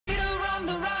on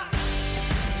the rock.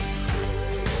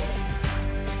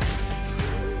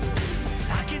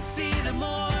 I can see the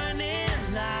morning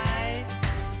light.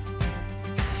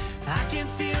 I can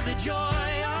feel the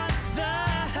joy on the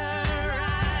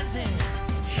horizon.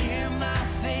 Here my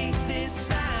faith is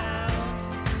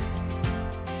found.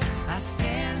 I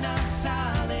stand on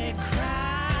solid ground.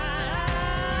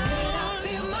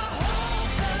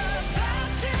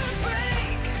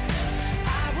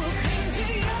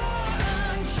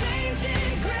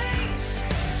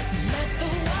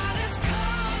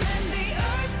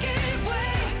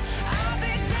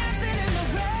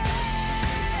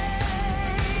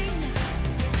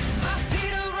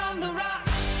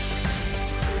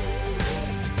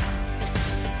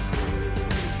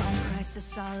 A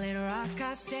solid rock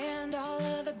I stand, all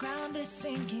of the ground is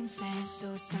sinking sand.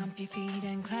 So stomp your feet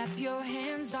and clap your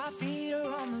hands, our feet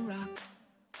are on the rock.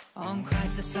 On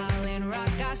Christ a solid rock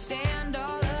I stand,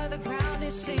 all of the ground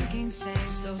is sinking sand.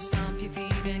 So stomp your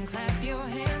feet and clap your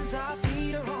hands, our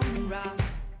feet are on the rock.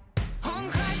 On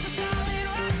Christ a solid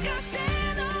rock I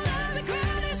stand, all of the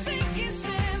ground is sinking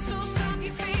sand. So stomp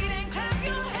your feet and clap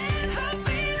your hands, our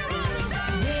feet are on the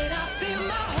rock. When I feel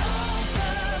my hope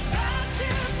about to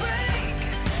break,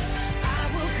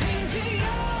 to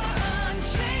your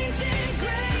unchanging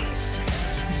grace,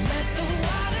 let the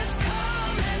waters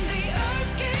come and the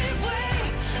earth give way.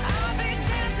 I'll be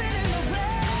dancing in the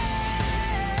rain.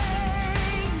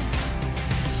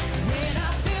 When I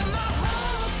feel my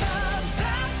hope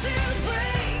about to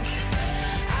break,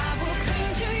 I will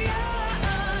cling to your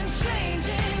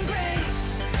unchanging grace.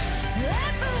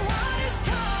 Let the waters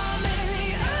come and the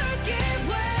earth give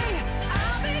way.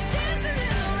 I'll be dancing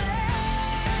in the rain.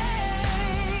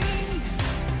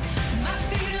 My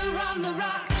feet are on the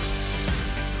rock.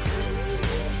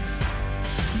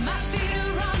 My feet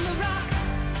are on the rock.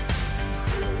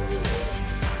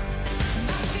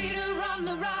 My feet are on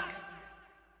the rock.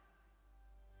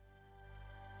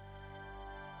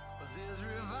 There's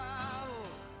revival.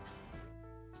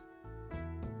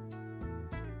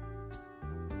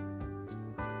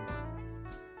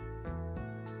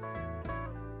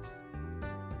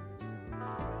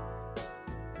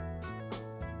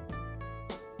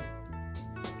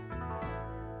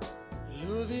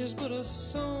 Love is but a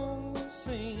song we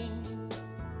sing,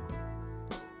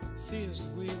 feels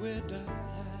the way we die.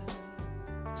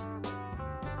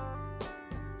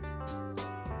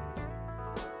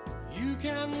 You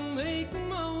can make the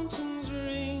mountains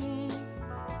ring,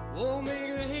 or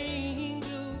make the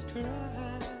angels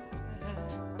cry.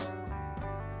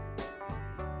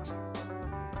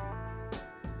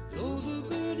 Though the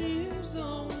bird is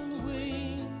on the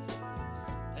wing,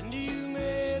 and you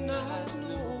may not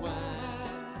know why.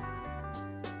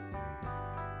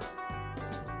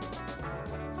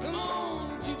 Come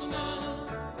on, people now,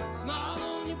 smile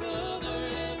on your brother.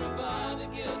 Everybody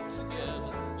get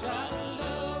together, try to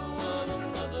love one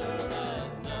another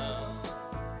right now.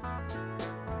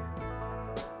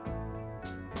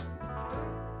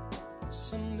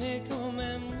 Some may come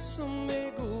and some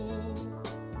may go,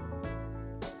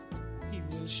 we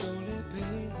will surely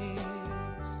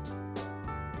pass.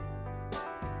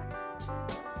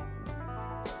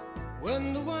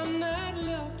 When the one that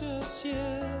left us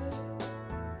here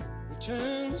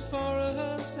returns for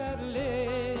us at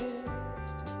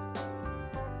last,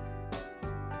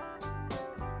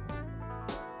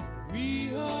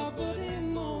 we are but a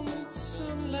moment's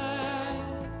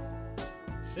sunlight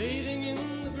fading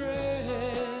in the grass.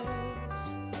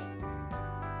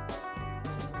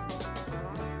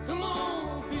 Come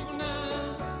on, people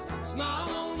now, smile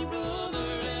on your brother.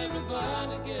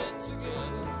 Everybody get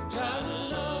together, try to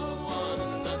love one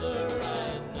another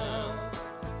right now.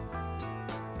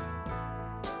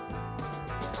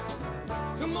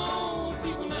 Come on,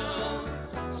 people now,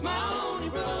 smile on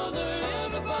your brother.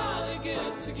 Everybody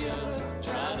get together,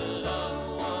 try to love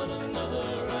one another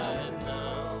right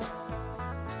now.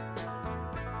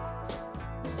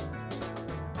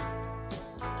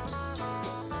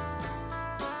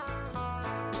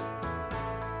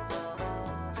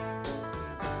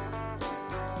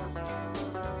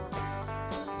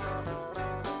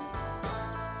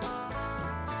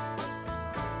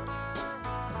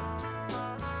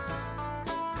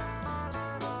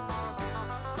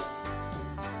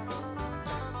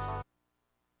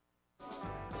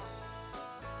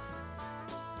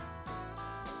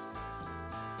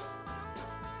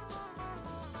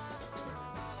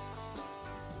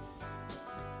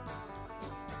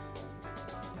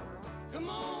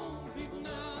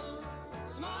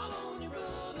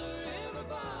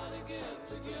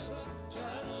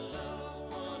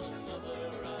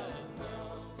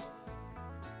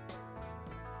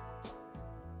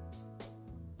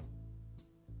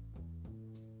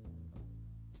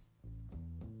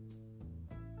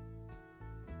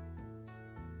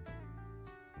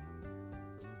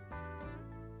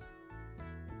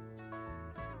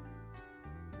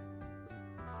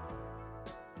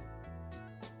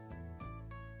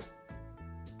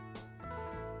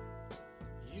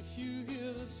 you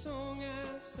hear the song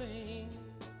I sing,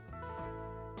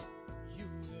 you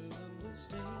will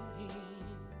understand.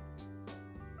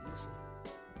 Listen.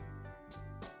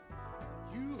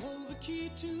 You hold the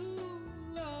key to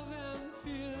love and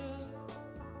fear,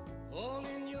 all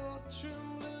in your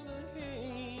trembling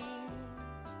hand.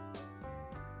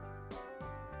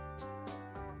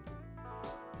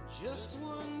 Just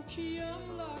one key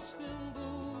unlocks them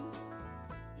both.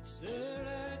 It's there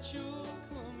at your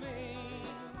command.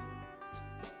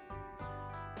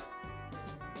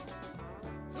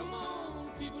 Come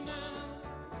on, people now,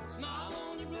 smile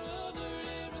on your brother.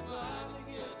 Everybody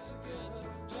get together,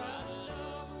 try to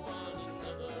love one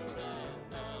another right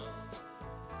now.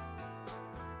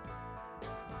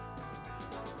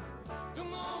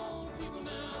 Come on, people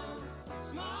now,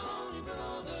 smile on your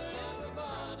brother.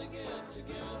 Everybody get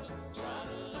together, try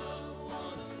to love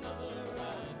one another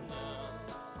right now.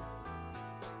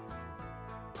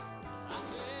 I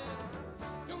said,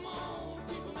 come on,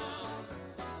 people now,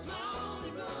 smile on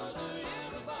your brother.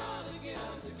 Everybody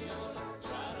get together,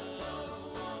 try to love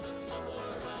one another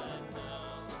right now.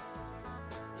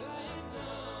 Right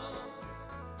now,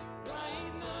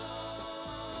 right now.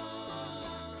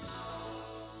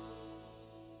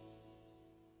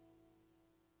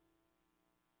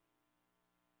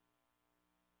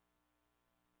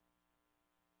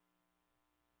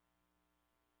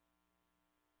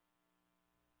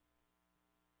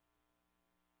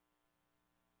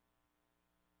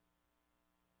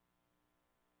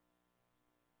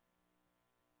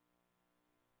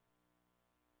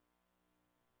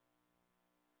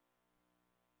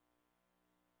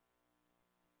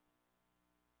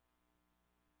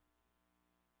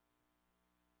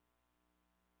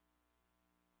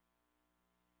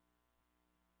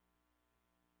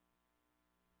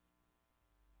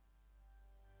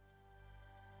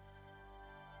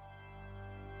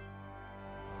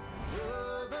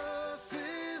 Brothers,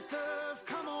 sisters,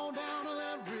 come on down to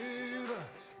that river.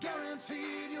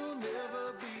 Guaranteed you'll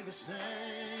never be the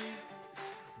same.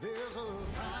 There's a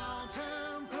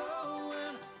fountain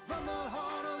flowing from the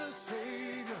heart of the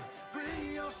Savior.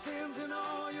 Bring your sins and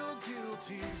all your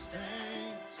guilty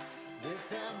stains. Let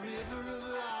that river of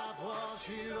life wash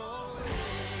it all away.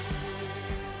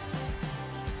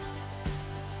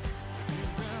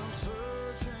 You've been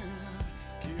searching,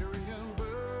 carrying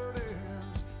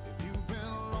burdens. If you've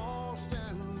been lost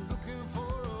and looking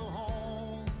for a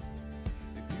home,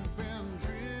 if you've been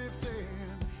drifting,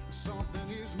 something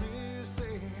is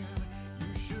missing.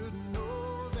 You should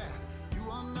know that you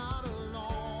are not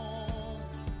alone.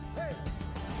 Hey,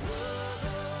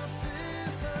 brothers,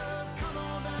 sisters, come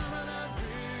on down to that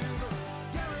river.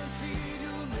 Guaranteed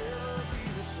you'll never be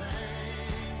the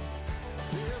same.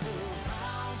 There's a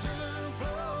fountain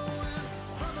flowing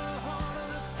from the heart of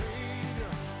the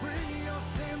Savior. Bring your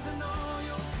sins and all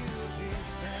your guilty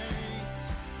stains.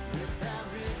 Let that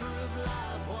river of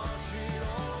life wash it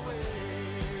all away.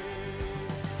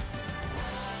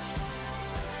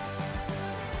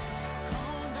 Come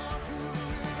on down to the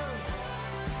river.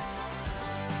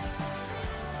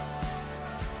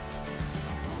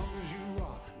 Long as you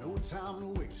are, no time to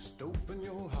waste. Open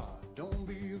your heart, don't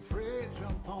be afraid.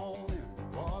 Jump on in,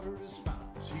 the water is fine.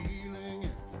 There's healing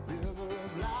in the river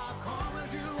of life. Come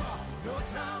as you are, no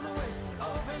time to waste.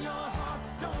 Open your heart,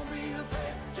 don't be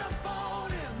afraid. Jump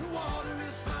on in, the water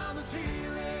is fine. There's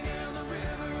healing in the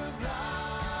river of life.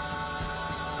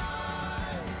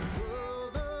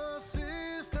 Brothers,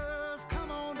 sisters,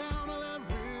 come on down to that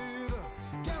river.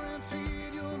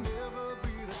 Guaranteed you'll never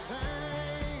be the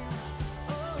same.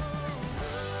 Oh,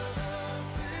 brothers,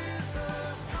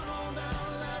 sisters, come on down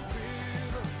to that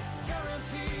river.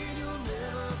 Guaranteed you'll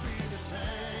never be the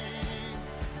same.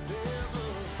 There's a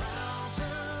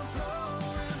fountain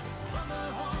flowing from the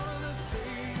heart of the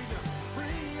Savior.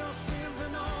 Bring your sins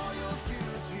and all your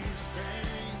guilty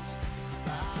stains.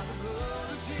 By the blood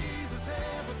of Jesus,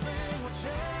 everything will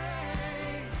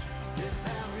change. Let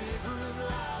that river of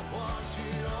life wash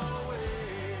it all away.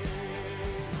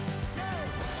 Yeah.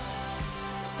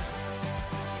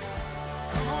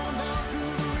 Come on down to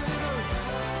the river.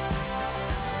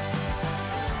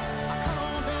 Come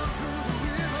on down to the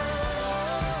river.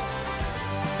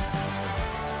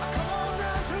 Come on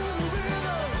down to the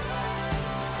river.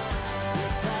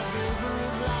 Let that river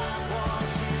of life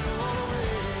wash it all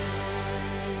away.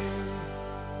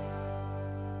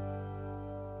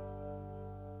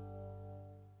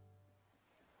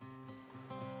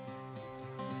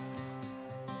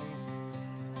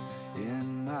 In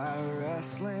my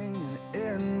wrestling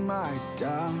and in my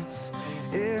doubts,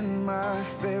 in my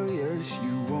failures,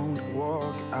 you won't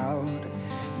walk out.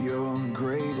 Your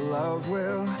great love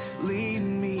will lead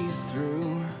me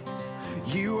through.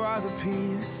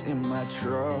 peace in my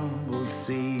troubled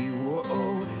sea.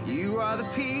 Whoa, you are the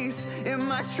peace in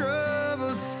my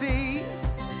troubled sea.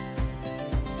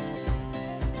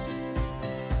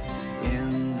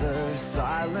 In the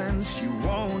silence, you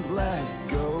won't let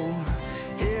go.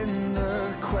 In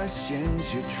the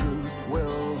questions, your truth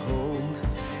will hold.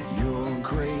 Your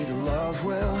great love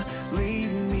will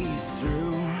lead me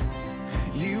through.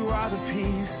 You are the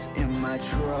peace in my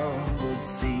troubled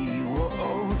sea.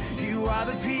 Whoa, you are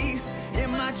the peace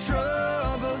in my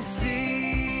troubled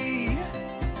sea.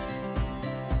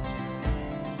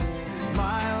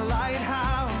 My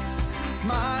lighthouse,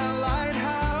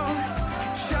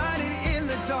 shining in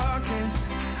the darkness,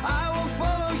 I will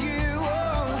follow you.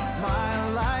 Oh, my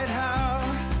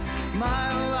lighthouse,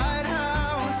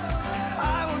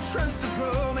 I will trust the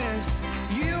promise.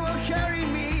 You will carry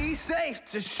me safe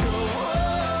to shore.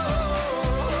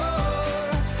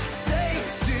 Safe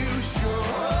to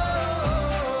shore.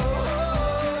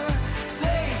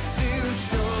 Safe to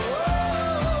shore.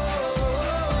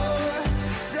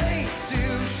 Safe to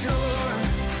shore.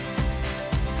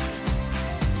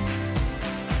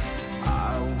 I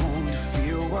won't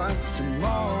fear what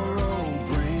tomorrow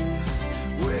brings.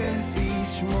 With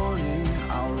each morning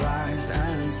I'll rise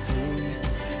and sing.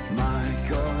 My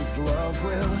God's love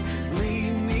will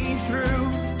lead me through.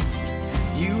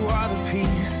 You are the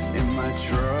peace in my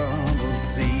troubled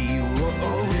sea.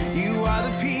 Whoa, you are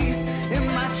the peace in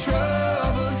my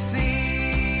troubled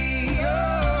sea.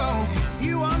 Oh,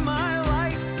 you are my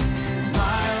light,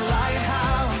 my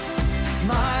lighthouse,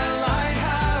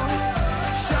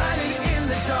 shining in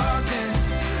the darkness.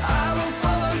 I will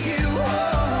follow you. Oh,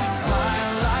 my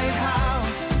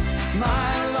lighthouse,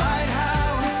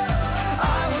 I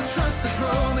will trust the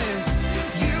promise.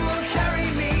 You will carry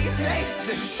me safe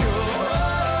to shore.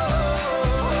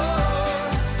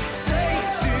 Safe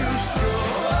to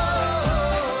shore.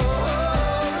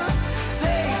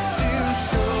 Safe to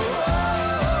shore.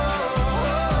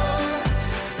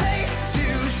 Safe to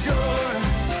shore.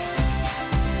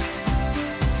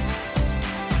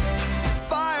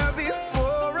 Fire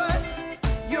before us,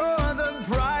 you're the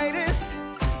brightest.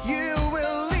 You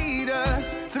will lead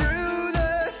us through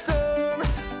the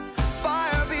storms.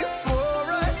 Fire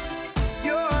before us,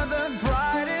 you're the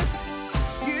brightest.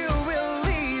 You will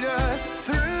lead us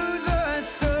through the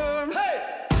storms.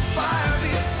 Fire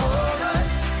before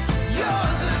us,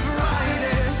 you're the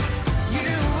brightest.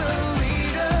 You will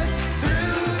lead us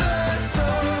through the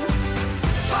storms.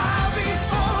 Fire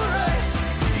before us,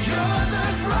 you're the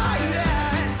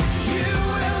brightest. You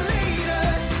will lead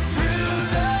us through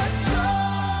the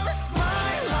storms.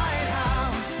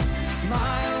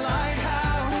 My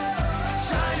lighthouse,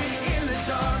 shining in the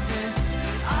darkness,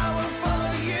 I will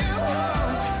follow you.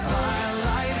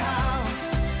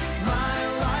 My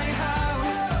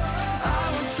lighthouse, I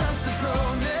will trust the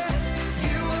promise.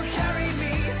 You will carry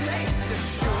me safe to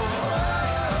shore.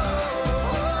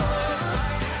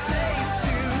 Safe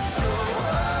to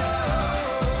shore.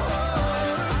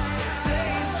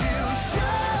 Safe to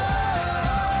shore.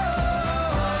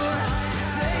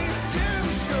 Safe to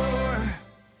shore.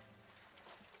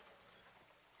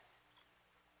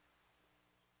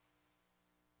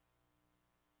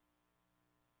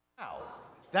 Wow,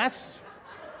 that's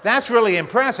really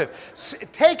impressive.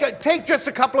 Take just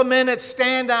a couple of minutes,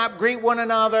 stand up, greet one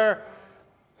another,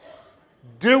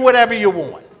 do whatever you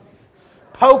want.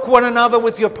 Poke one another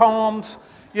with your palms,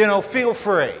 you know, feel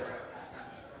free.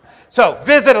 So,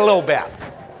 visit a little bit.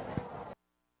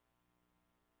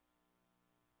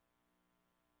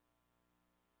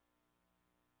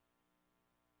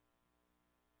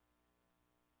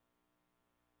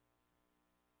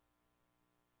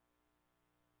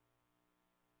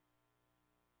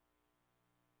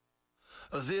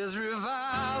 There's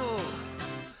revival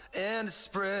and it's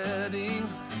spreading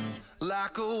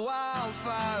like a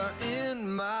wildfire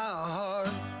in my heart.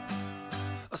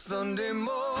 A Sunday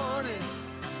morning,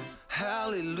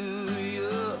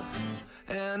 hallelujah,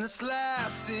 and it's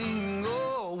lasting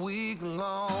all week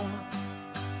long.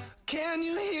 Can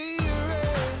you hear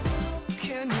it?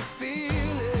 Can you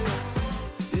feel it?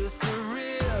 It's the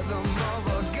rhythm of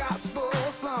a gospel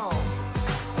song.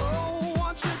 Oh,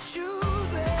 once you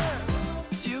choose it,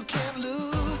 you can't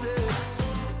lose it.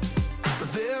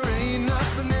 There ain't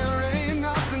nothing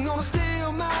gonna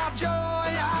steal my joy.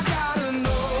 I got an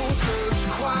old church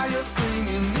choir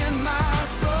singing in my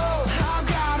soul. I've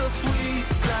got a sweet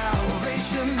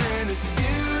salvation and it's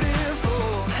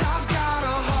beautiful. I've got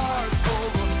a heart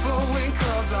overflowing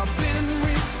 'cause I've been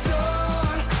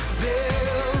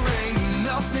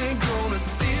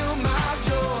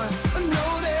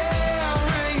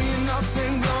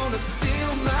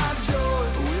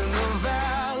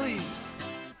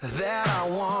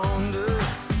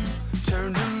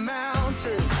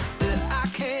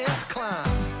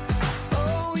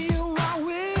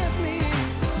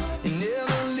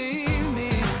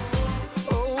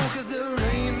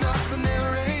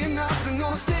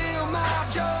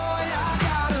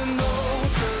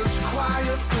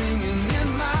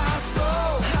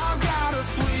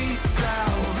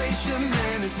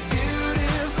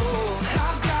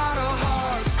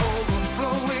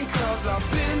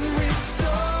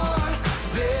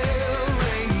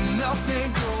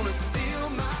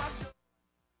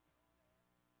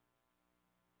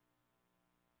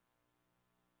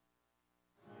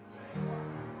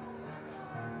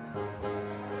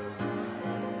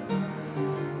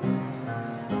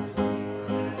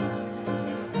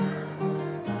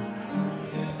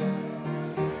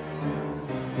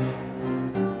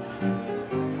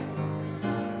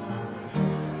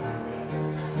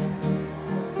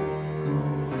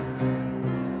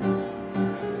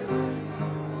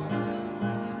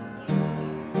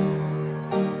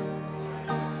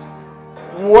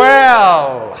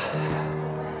Well,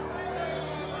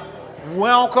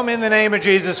 welcome in the name of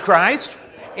Jesus Christ.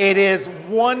 It is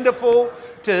wonderful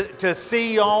to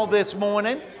see y'all this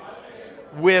morning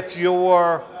with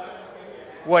your,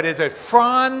 what is it,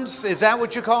 fronds? Is that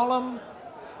what you call them?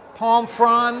 Palm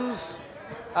fronds?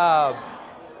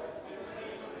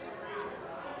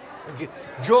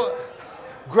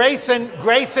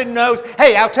 Grayson knows.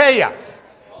 Hey, I'll tell you,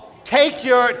 take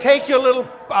your little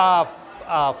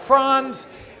fronds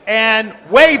and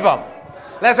wave them.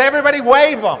 Let's everybody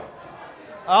wave them.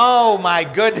 Oh my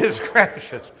goodness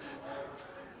gracious!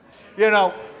 You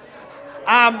know,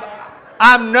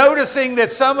 I'm noticing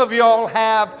that some of y'all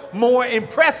have more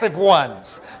impressive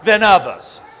ones than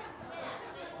others.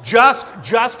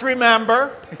 Just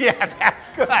remember, yeah, that's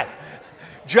good.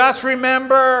 Just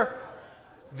remember,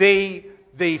 the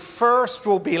first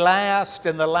will be last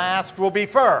and the last will be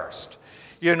first.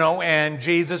 You know, and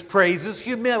Jesus praises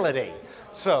humility.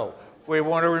 So we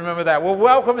want to remember that. Well,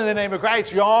 welcome in the name of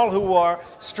Christ. Y'all who are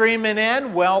streaming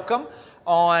in, welcome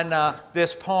on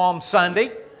this Palm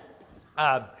Sunday.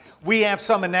 We have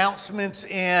some announcements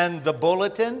in the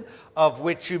bulletin of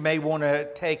which you may want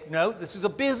to take note. This is a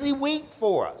busy week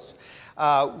for us.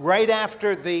 Right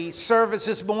after the service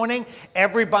this morning,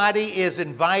 everybody is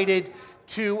invited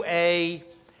to a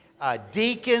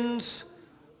deacon's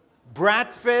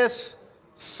breakfast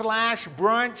 /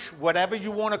 brunch, whatever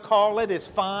you want to call it is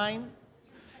fine.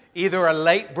 Either a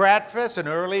late breakfast, an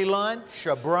early lunch,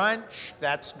 a brunch,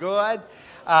 that's good.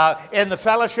 In the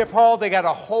fellowship hall, they got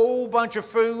a whole bunch of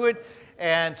food,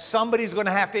 and somebody's going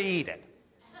to have to eat it.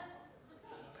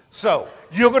 So,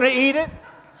 you're going to eat it?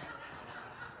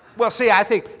 Well, see, I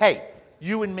think, hey,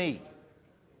 you and me,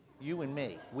 we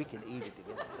can eat it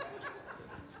together.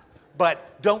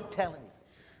 But don't tell anyone.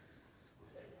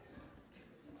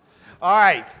 All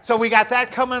right, so we got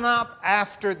that coming up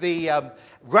after the,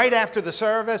 right after the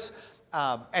service.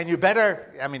 And you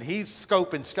better, I mean, he's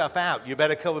scoping stuff out. You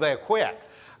better go there quick.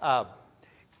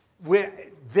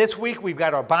 This week we've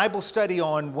got our Bible study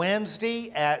on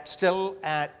Wednesday still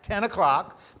at 10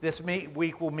 o'clock. This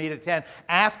week we'll meet at 10.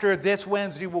 After this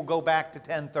Wednesday, we'll go back to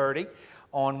 10:30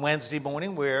 on Wednesday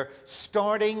morning. We're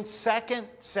starting 2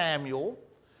 Samuel.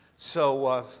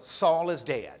 So Saul is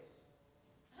dead.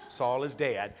 Saul is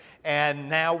dead. And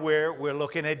now we're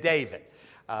looking at David.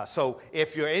 So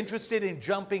if you're interested in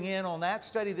jumping in on that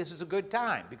study, this is a good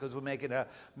time because we're making a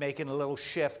little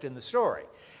shift in the story.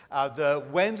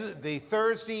 The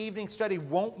Thursday evening study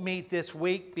won't meet this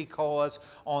week because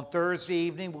on Thursday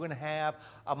evening we're going to have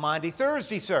a Maundy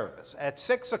Thursday service at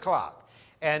 6 o'clock.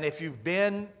 And if you've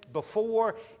been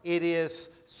before, it is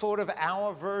sort of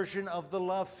our version of the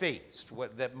love feast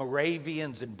that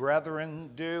Moravians and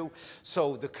Brethren do.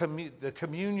 So the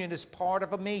communion is part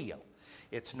of a meal.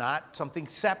 It's not something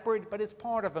separate, but it's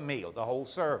part of a meal. The whole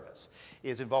service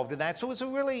is involved in that. So it's a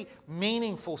really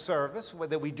meaningful service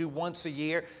that we do once a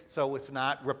year, so it's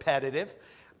not repetitive.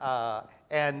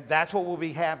 And that's what we'll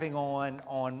be having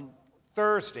on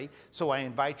Thursday. So I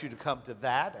invite you to come to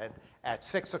that at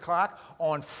 6 o'clock.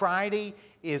 On Friday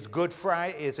is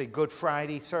a Good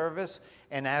Friday service.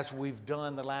 And as we've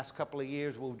done the last couple of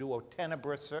years, we'll do a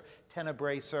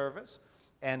Tenebrae service.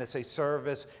 And it's a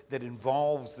service that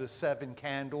involves the 7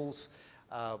 candles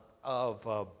of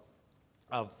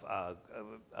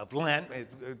Lent.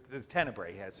 The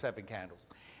Tenebrae has 7 candles.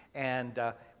 And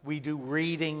we do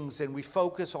readings and we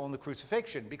focus on the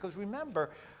crucifixion. Because remember,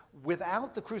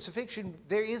 without the crucifixion,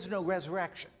 there is no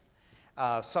resurrection.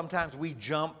 Sometimes we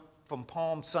jump from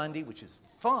Palm Sunday, which is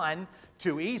fun,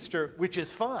 to Easter, which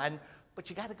is fun, but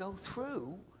you got to go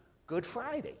through Good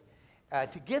Friday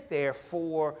to get there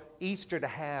for Easter to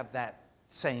have that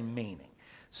same meaning.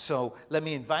 So let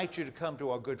me invite you to come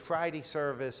to our Good Friday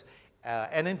service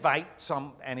and invite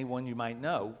anyone you might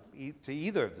know to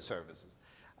either of the services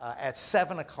at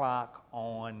 7 o'clock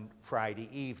on Friday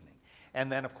evening.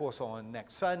 And then, of course, on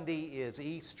next Sunday is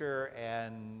Easter,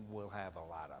 and we'll have a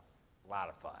lot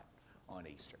of fun on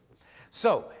Easter.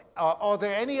 So, are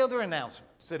there any other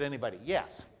announcements that anybody?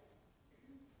 Yes.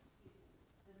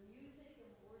 The Music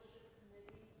and Worship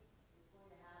Committee is going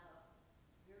to have a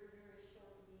very, very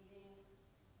short meeting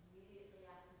immediately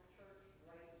after church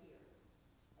right here.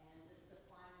 And just to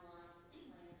finalize the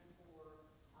plans for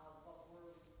what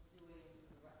we're doing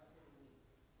for the rest of the week.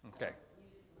 Okay. So,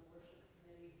 Music and Worship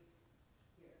Committee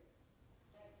here.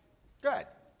 Thanks. Good.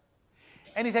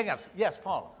 Anything else? Yes,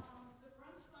 Paula. The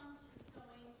brunch lunch is going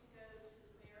to go to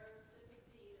the Barrow Civic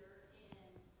Theater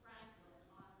in Franklin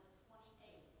on the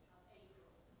 28th of April.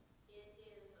 It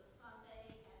is a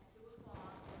Sunday at 2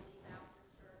 o'clock. We'll leave after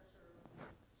church or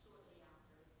shortly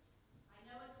after. I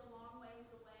know it's a long ways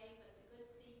away, but the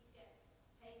good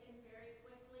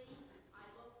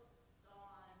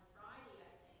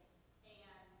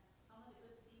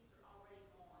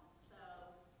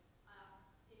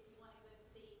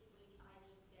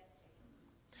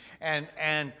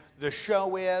And the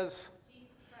show is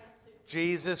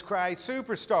Jesus Christ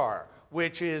Superstar,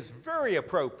 which is very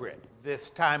appropriate this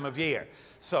time of year.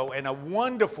 So, and a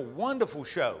wonderful, wonderful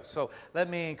show. So let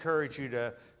me encourage you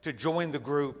to join the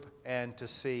group and to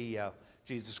see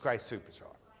Jesus Christ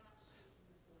Superstar.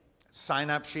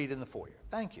 Sign-up sheet in the foyer.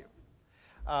 Thank you.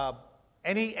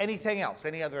 Anything else?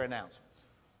 Any other announcements?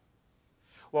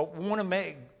 Well, we want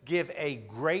to give a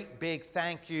great big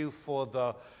thank you for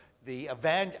the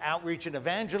outreach and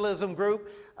evangelism group.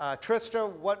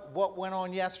 Trista, what went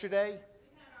on yesterday?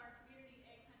 We had our community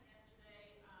egg hunt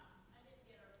yesterday. I didn't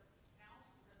get a count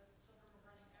because children were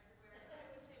running everywhere. But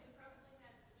I would say we probably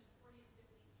had between 40 and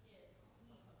 50 kids,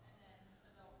 and then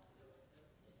adults to go with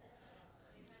those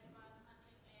kids. They had fun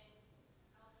hunting eggs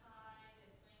outside and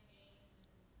playing games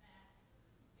and snacks,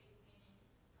 face painting,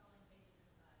 calling babies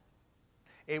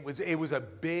inside. It was a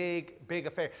big, big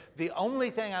affair. The only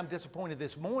thing I'm disappointed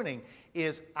this morning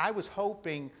is I was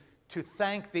hoping to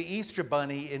thank the Easter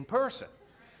Bunny in person.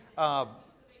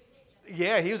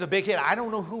 Yeah, he was a big hit. I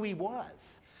don't know who he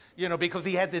was, you know, because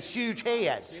he had this huge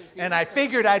head. And I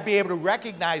figured I'd be able to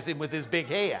recognize him with his big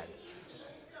head.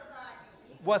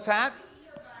 What's that?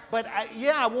 But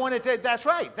I wanted to, that's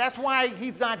right. That's why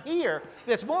he's not here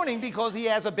this morning, because he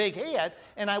has a big head,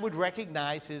 and I would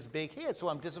recognize his big head. So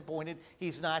I'm disappointed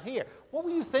he's not here. What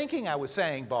were you thinking I was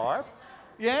saying, Barb?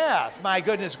 Yes, my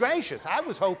goodness gracious. I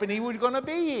was hoping he was going to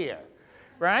be here,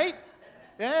 right?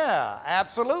 Yeah,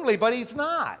 absolutely, but he's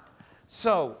not.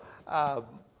 So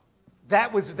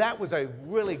that was a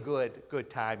really good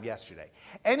time yesterday.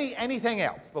 Anything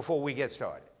else before we get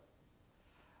started?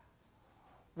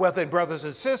 Well then, brothers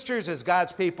and sisters, as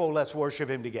God's people, let's worship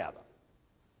him together.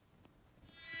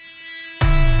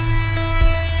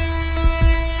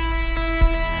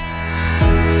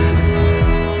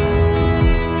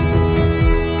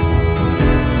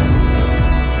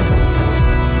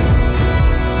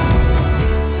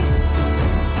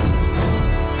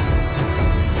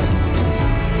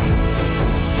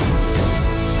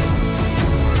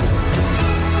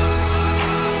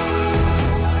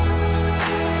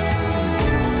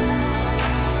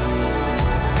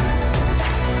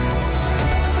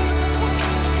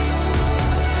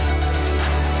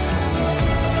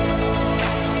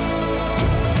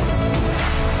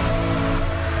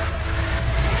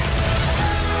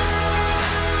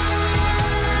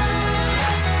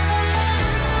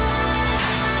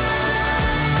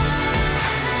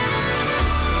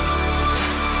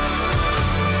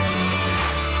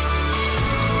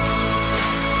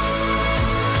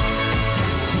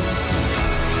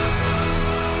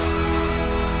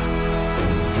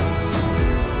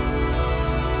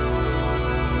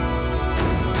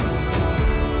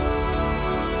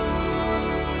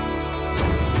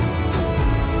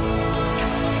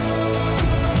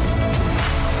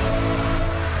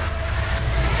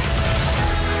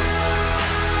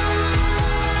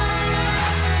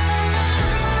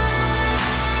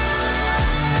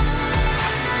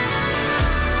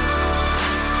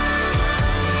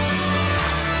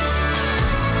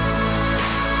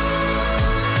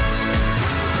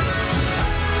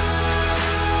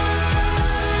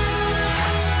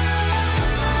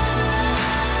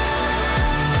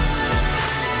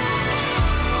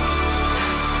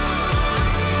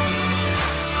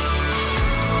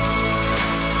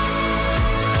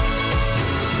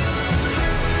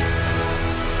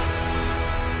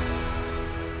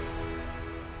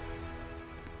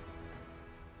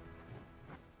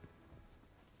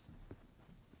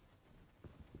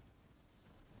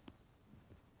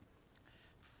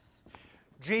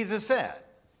 Jesus said,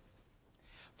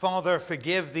 Father,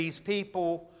 forgive these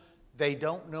people. They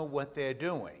don't know what they're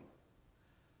doing.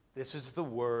 This is the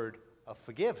word of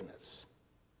forgiveness.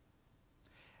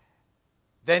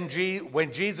 Then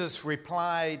when Jesus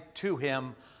replied to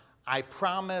him, I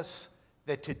promise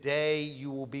that today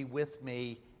you will be with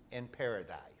me in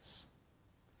paradise.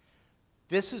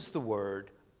 This is the word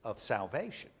of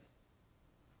salvation.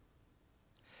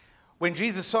 When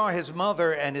Jesus saw his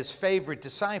mother and his favorite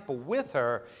disciple with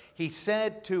her, he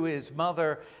said to his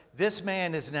mother, this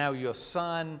man is now your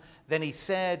son. Then he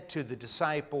said to the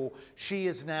disciple, she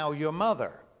is now your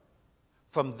mother.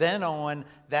 From then on,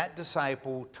 that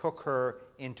disciple took her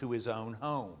into his own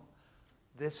home.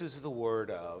 This is the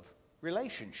word of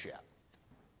relationship.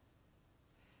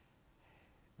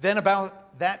 Then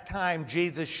about that time,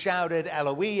 Jesus shouted,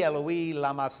 Eloi, Eloi,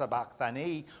 lama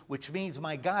sabachthani, which means,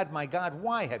 my God,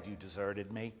 why have you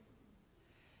deserted me?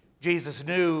 Jesus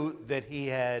knew that he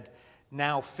had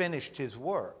now finished his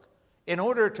work. In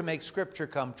order to make Scripture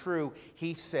come true,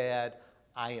 he said,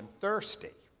 I am thirsty.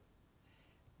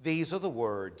 These are the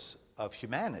words of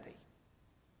humanity.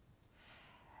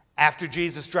 After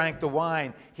Jesus drank the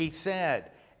wine, he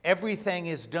said, "Everything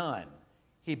is done."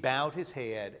 He bowed his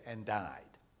head and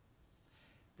died.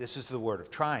 This is the word of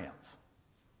triumph.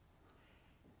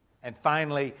 And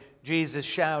finally, Jesus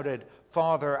shouted,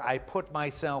 "Father, I put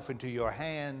myself into your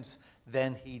hands."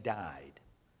 Then he died.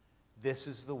 This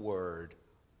is the word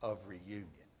of reunion.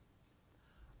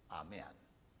 Amen.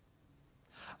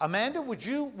 Amanda, would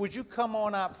you come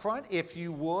on up front, if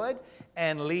you would,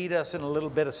 and lead us in a little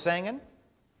bit of singing?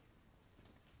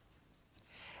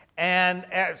 And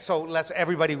so let's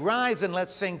everybody rise and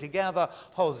let's sing together,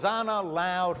 Hosanna,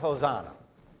 loud Hosanna.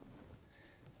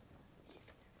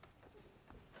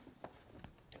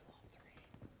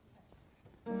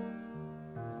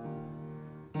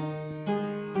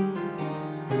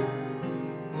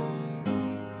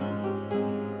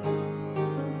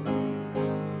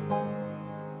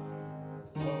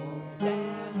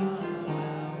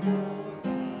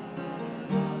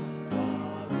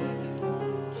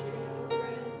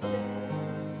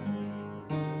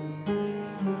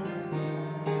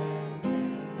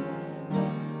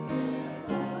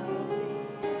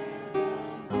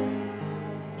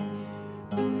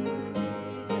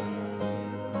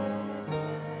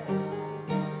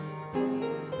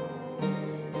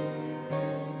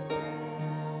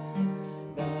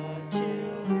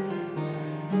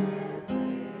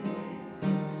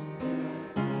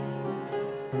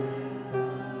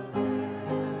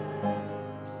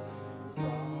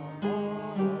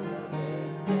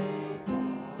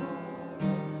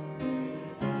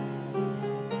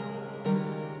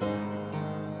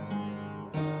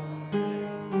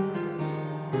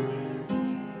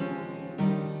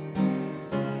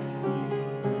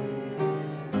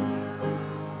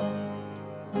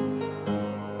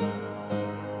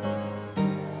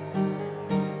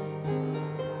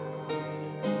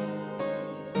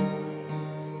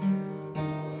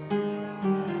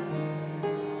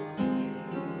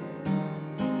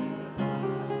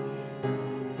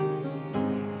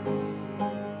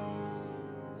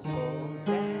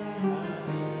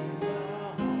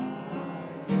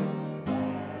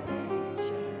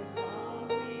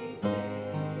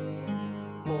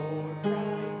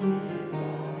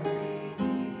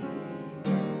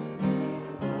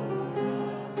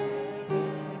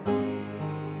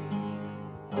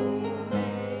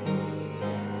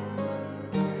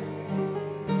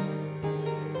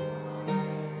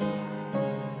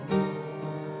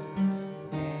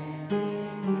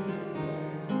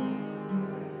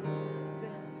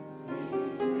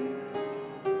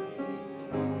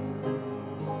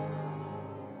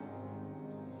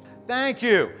 Thank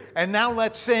you. And now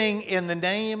let's sing "In the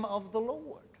Name of the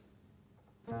Lord."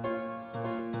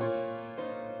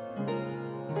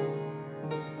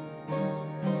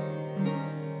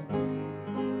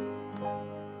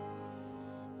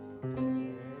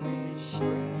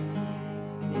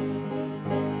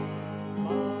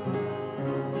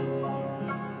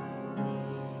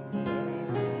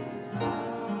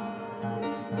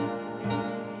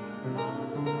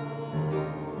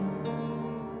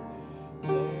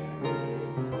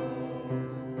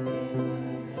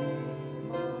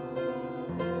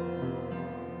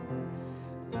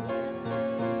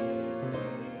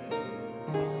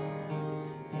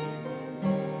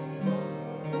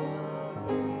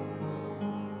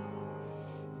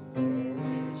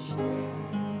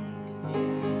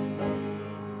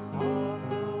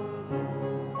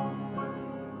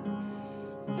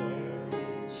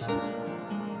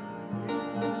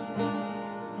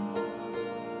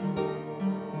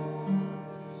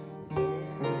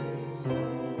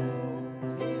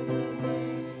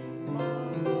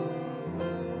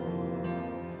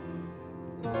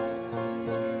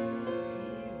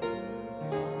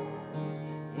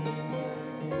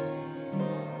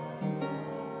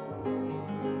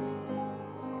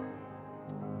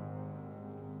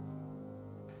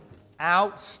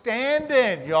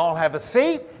 Outstanding. You all have a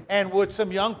seat. And would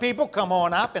some young people come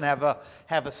on up and have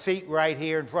a seat right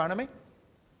here in front of me?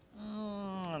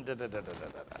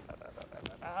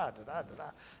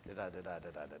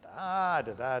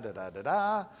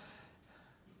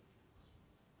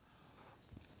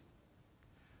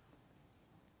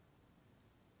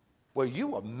 Well,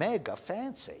 you are mega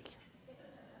fancy.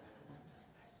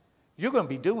 You're going to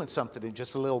be doing something in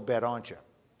just a little bit, aren't you?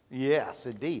 Yes,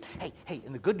 indeed. Hey,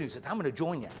 and the good news is I'm going to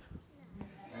join you.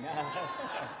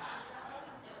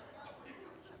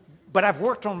 But I've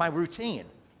worked on my routine.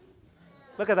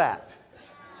 Look at that.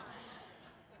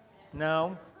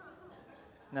 No?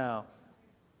 No.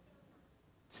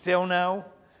 Still no?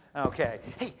 Okay.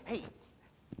 Hey.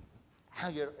 How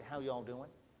y'all doing?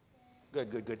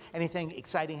 Good. Anything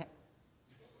exciting?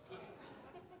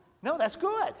 No, that's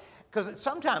good. Because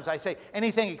sometimes I say,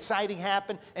 anything exciting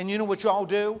happen, and you know what y'all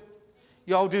do?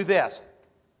 Y'all do this.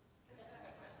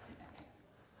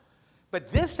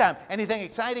 But this time, anything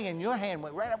exciting, and your hand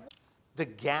went right up. The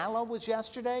gala was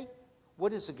yesterday?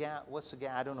 What is the gala? What's the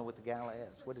gala? I don't know what the gala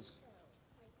is. What is?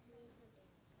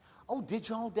 Oh, did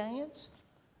y'all dance?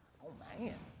 Oh,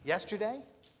 man. Yesterday?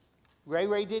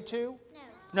 Ray did too? No.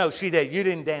 No, she did. You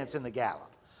didn't dance in the gala.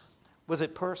 Was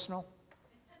it personal?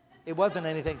 It wasn't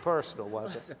anything personal,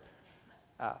 was it?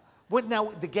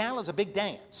 Now, the gala's a big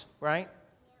dance, right?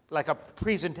 Like a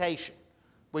presentation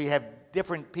where you have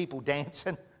different people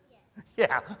dancing. Yes.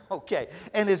 Yeah, okay.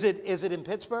 And is it in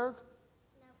Pittsburgh?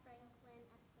 No, Franklin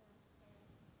at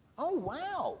the. Oh,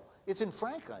 wow. It's in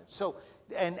Franklin. So,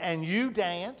 and you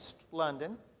danced,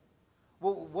 London.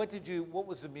 Well, what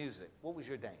was the music? What was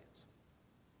your dance?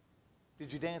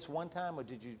 Did you dance one time or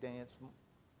did you dance? No,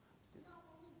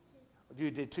 only two. You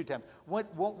did 2 times.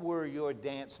 What were your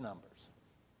dance numbers?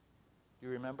 Do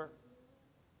you remember?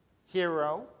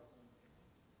 Hero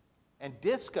and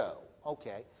disco.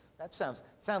 Okay. That sounds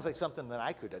like something that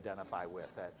I could identify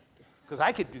with. Because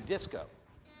I could do disco.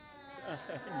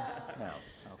 No.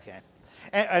 Okay.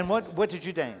 And what did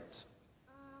you dance?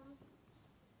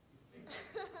 A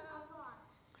lot.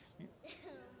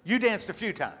 You danced a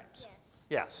few times. Yes.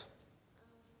 Yes.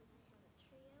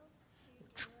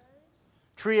 I have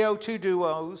a Trio, 2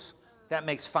 duos. That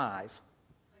makes 5.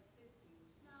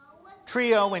 No, what's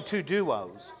Trio and 2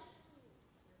 duos.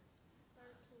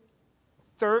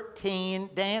 13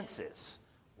 dances.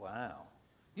 Wow.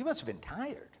 You must have been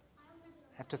tired.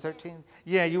 After 13?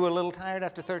 Yeah, you were a little tired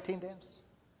after 13 dances?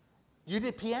 You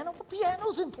did piano? Well,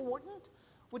 piano's important.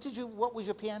 What was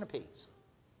your piano piece?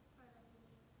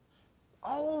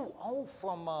 Oh,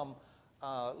 from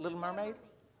Little Mermaid?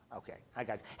 Okay, I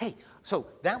got it. Hey, so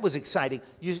that was exciting.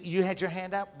 You had your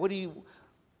hand up.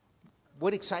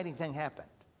 What exciting thing happened?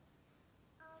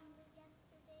 yesterday was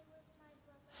my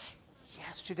brother's birthday.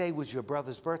 Yesterday was your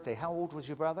brother's birthday. How old was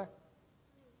your brother?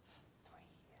 3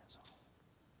 years old.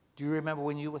 Do you remember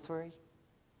when you were 3? Yeah.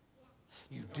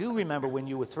 You do remember when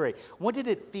you were 3. What did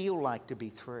it feel like to be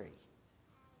 3?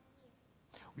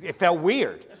 It felt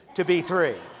weird to be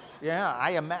 3. Yeah,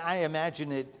 I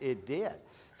imagine it did.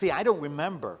 See, I don't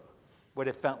remember what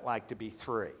it felt like to be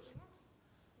 3.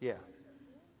 Yeah.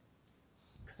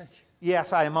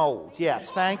 Yes, I am old.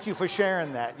 Yes, thank you for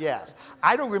sharing that. Yes.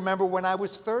 I don't remember when I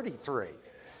was 33.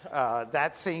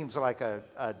 That seems like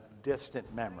a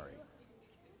distant memory.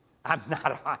 I'm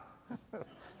not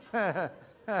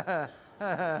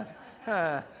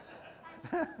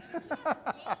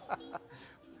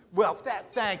Well,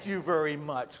 thank you very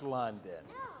much, London.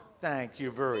 Thank you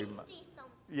very much. 60-something.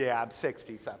 Yeah, I'm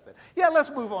 60-something. Yeah,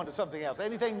 let's move on to something else.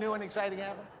 Anything new and exciting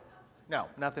happen? No,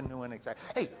 nothing new and exciting.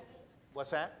 Hey, what's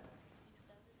that?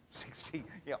 60,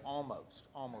 yeah, almost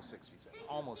 67,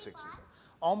 almost 67,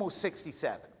 almost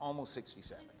 67, almost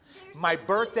 67. My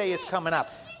birthday is coming up.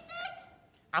 66?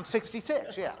 I'm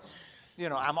 66, yes. You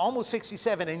know, I'm almost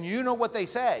 67, and you know what they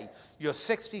say, your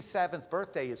 67th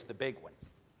birthday is the big one.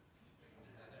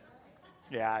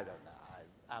 Yeah, I don't know.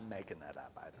 I'm making that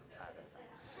up. I don't know.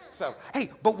 So, hey,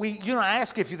 but I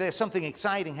asked if there's something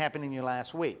exciting happening your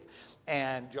last week.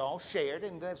 And y'all shared,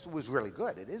 and that was really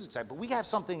good. It is exciting. But we have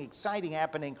something exciting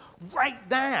happening right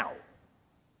now.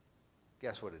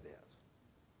 Guess what it is?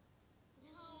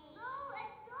 No, it's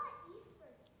not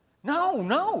Easter.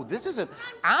 No, this isn't.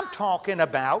 I'm talking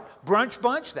about Brunch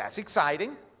Bunch. That's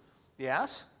exciting.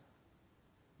 Yes.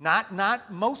 Not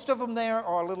most of them there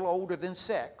are a little older than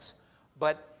 6.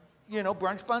 But,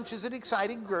 Brunch Bunch is an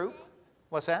exciting group.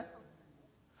 What's that?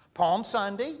 Palm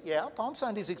Sunday. Yeah, Palm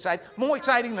Sunday's exciting. More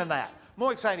exciting than that.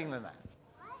 More exciting than that.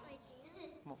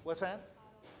 What's that?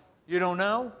 You don't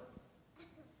know?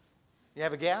 You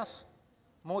have a guess?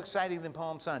 More exciting than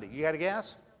Palm Sunday. You got a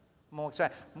guess? More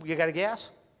exciting. You got a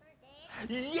guess?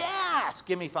 Yes!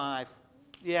 Give me 5.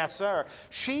 Yes, sir.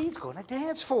 She's going to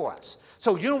dance for us.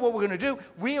 So you know what we're going to do?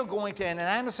 We are going to, and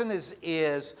Anderson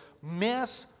is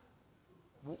Miss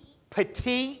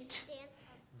Petite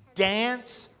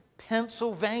Dance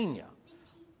Pennsylvania.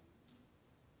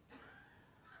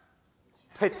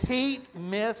 Petite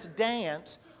Miss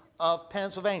Dance of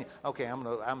Pennsylvania. Okay, I'm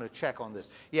gonna check on this.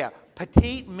 Yeah,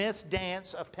 Petite Miss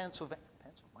Dance of Pennsylvania.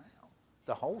 Wow,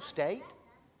 the whole state.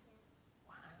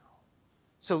 Wow.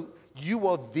 So you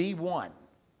are the one,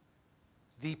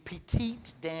 the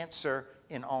petite dancer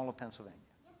in all of Pennsylvania.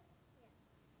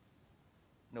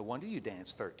 No wonder you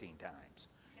danced 13 times.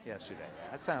 Yesterday.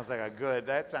 That sounds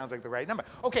like the right number.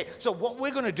 Okay, so what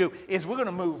we're going to do is we're going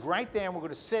to move right there and we're going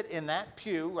to sit in that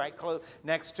pew right close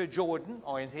next to Jordan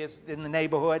or in the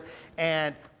neighborhood,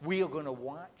 and we are going to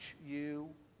watch you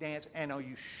dance. And are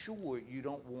you sure you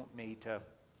don't want me to?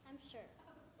 I'm sure.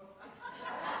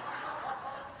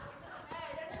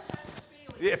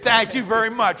 Yeah, thank you very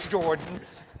much, Jordan.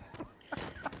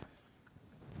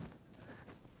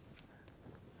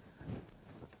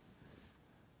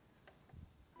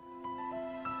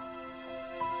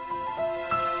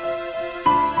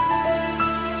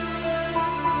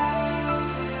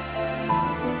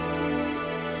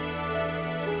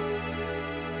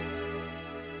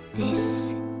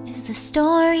 This is the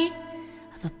story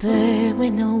of a bird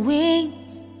with no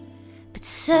wings, but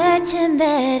certain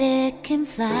that it can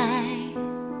fly,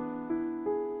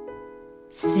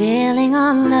 sailing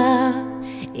on love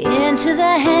into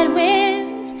the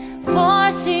headwinds,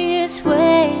 forcing its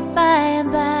way by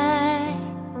and by.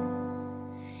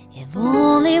 If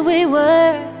only we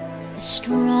were as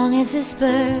strong as this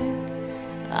bird,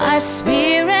 our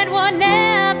spirit would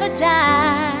never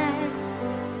die.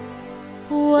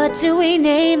 What do we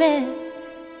name it?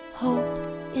 Hope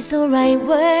is the right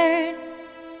word.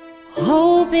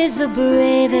 Hope is the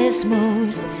bravest,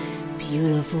 most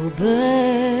beautiful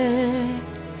bird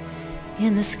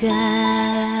in the sky.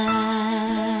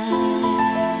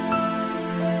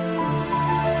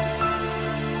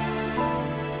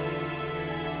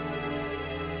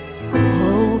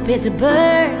 Hope is a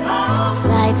bird,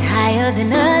 flies higher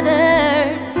than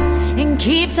others, and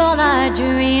keeps all our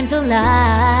dreams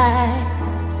alive.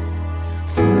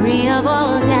 Free of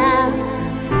all doubt,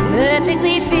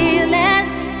 perfectly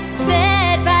fearless,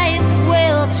 fed by its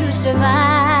will to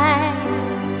survive.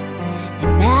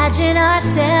 Imagine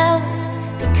ourselves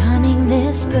becoming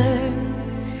this bird.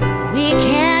 We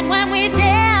can when we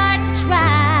dare to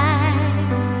try,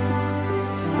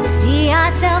 and see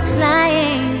ourselves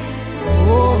flying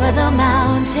over the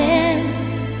mountain.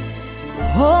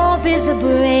 Hope is the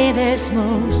bravest,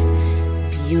 most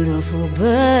beautiful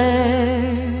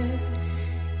bird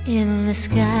in the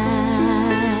sky.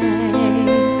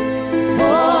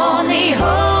 Only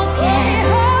hope can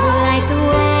light the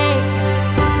way.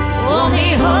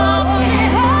 Only hope can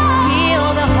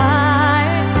heal the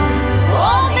heart.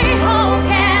 Only hope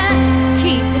can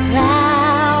keep the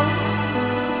clouds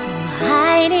from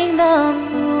hiding the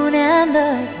moon and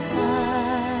the stars.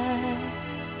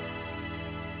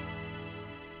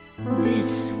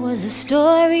 This was a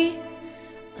story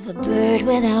of a bird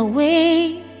without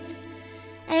wings,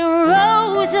 and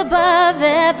rose above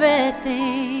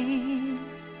everything,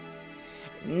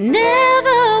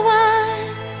 never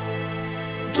once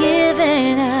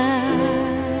giving up.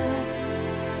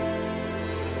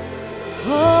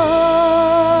 Oh.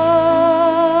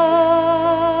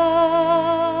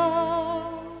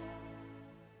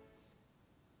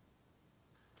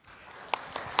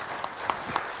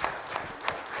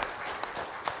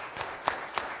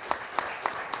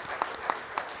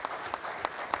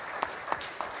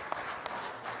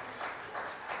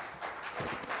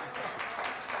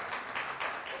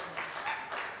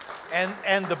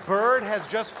 And the bird has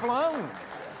just flown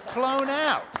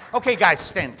out. Okay, guys,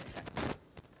 stand.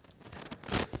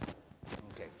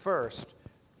 Okay, first,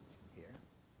 here.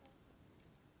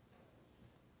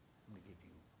 Let me give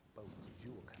you both because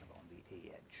you were kind of on the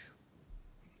edge.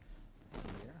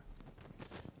 Here.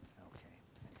 Okay,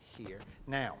 and here.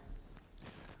 Now,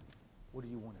 what do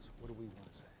we want to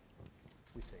say?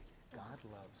 We say, God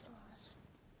loves us.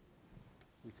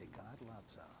 We say, God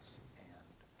loves us, and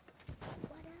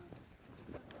What else?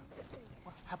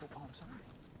 well, Happy Palm Sunday.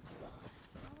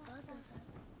 God loves us.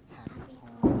 Happy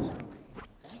Palm Sunday.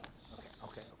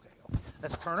 Okay.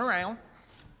 Let's turn around.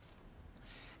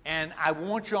 And I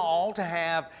want you all to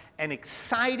have an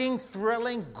exciting,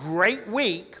 thrilling, great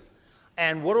week.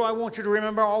 And what do I want you to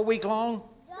remember all week long?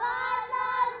 God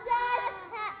loves us.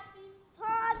 Happy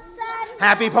Palm Sunday.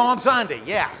 Happy Palm Sunday,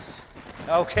 yes.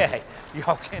 Okay,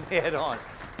 y'all can head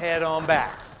on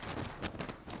back.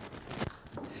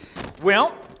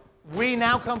 Well, we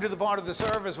now come to the part of the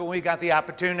service when we got the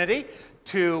opportunity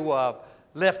to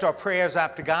lift our prayers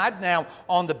up to God. Now,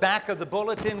 on the back of the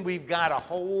bulletin, we've got a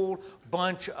whole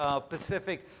bunch of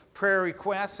specific prayer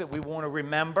requests that we want to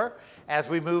remember as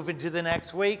we move into the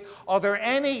next week. Are there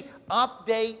any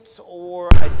updates or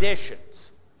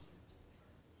additions?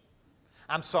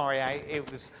 I'm sorry, it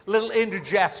was a little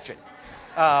indigestion.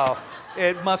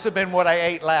 It must have been what I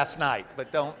ate last night,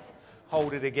 but don't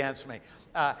hold it against me.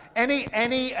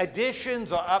 Any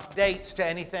additions or updates to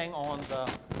anything on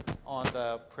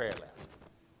the prayer list?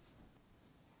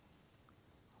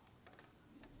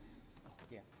 Oh,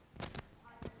 yeah.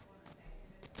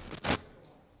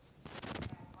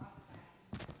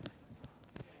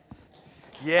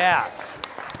 Yes.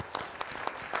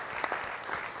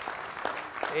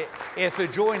 It's a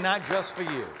joy not just for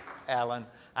you, Alan.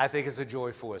 I think it's a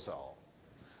joy for us all.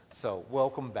 So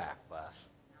welcome back, Les.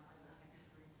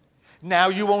 Now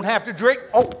you won't have to drink.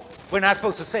 Oh, we're not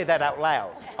supposed to say that out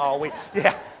loud, are we?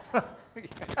 Yeah.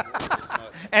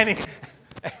 And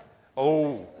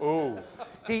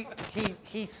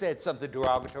he said something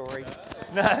derogatory.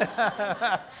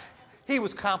 He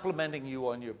was complimenting you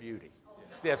on your beauty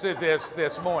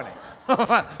this morning,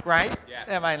 right? Yes.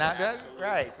 Am I not?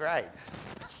 Right, right.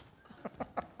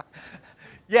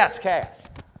 Yes, Cass.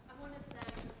 I want to thank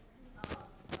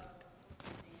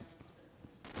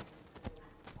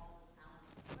all the talent.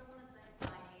 I want to thank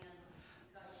Diane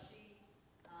because she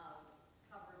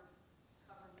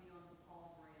covered me on the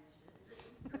palm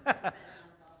branches.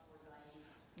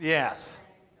 Yes.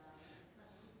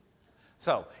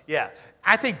 So, yeah,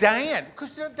 I think Diane,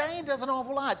 because Diane does an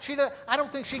awful lot. I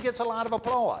don't think she gets a lot of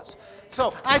applause.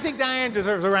 So I think Diane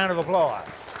deserves a round of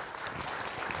applause.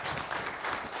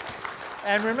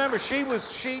 And remember, she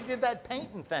did that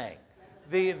painting thing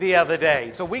the other day.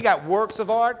 So we got works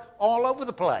of art all over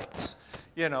the place,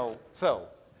 you know. So,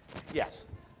 yes.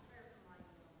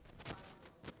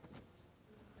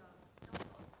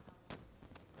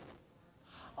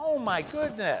 Oh my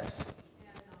goodness.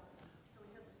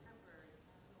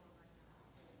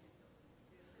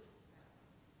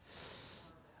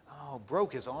 Oh,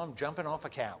 broke his arm jumping off a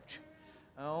couch.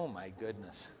 Oh my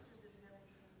goodness.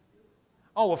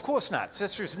 Oh, of course not.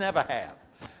 Sisters never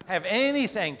have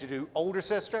anything to do. Older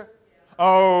sister?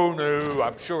 Oh no,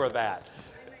 I'm sure of that.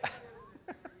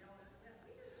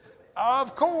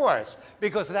 Of course,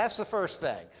 because that's the first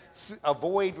thing.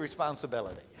 Avoid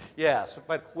responsibility. Yes,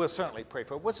 but we'll certainly pray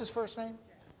for. What's his first name?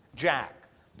 Jack.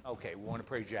 Okay, we want to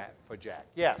pray for Jack.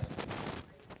 Yes.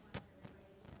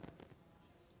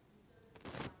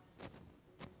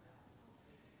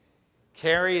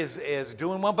 Carrie is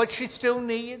doing well, but she still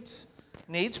needs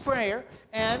prayer.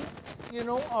 And, you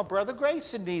know, our brother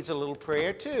Grayson needs a little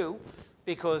prayer too,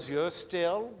 because you're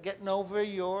still getting over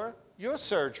your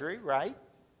surgery, right?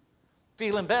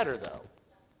 Feeling better though.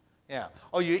 Yeah.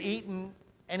 Are you eating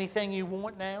anything you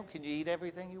want now? Can you eat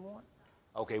everything you want?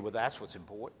 Okay, well that's what's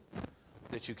important,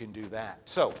 that you can do that.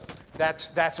 So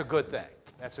that's a good thing.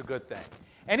 That's a good thing.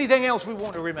 Anything else we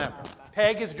want to remember?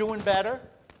 Peg is doing better.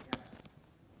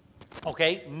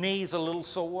 Okay, knees a little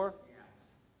sore.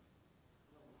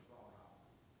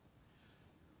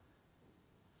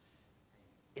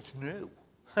 It's new.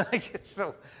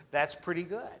 So that's pretty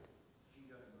good.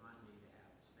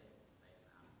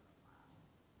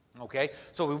 Okay,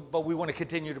 so but we want to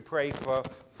continue to pray for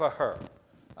her,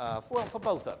 for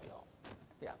both of y'all.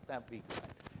 Yeah, that'd be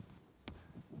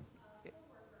good.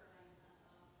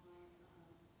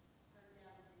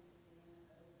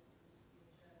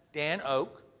 Dan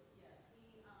Oak.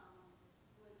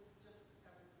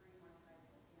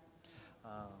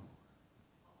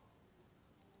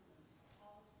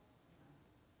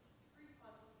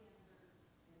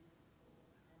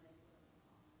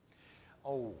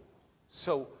 Oh,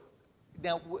 so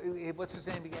now what's his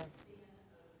name again?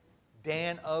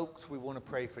 Dan Oaks. We want to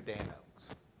pray for Dan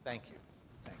Oaks. Thank you.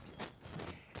 Thank you.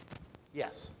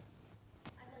 Yes.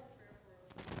 I'd like prayer for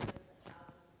a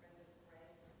childhood friend of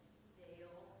Greg's,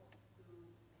 Dale, who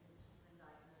has just been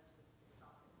diagnosed with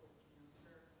esophageal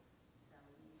cancer. So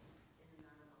he's in and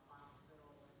out of the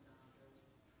hospital, and they're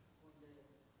going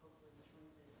to hopefully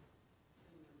shrink this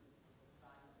tumor that's the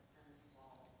size of a tennis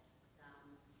ball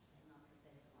down, and not that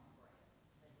they can operate.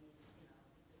 But he's, you know,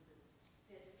 he just is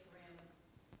fit, trim,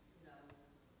 you know,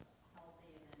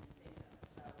 healthy and fit.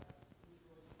 So he's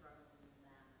really struggling with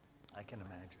that. I can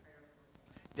imagine.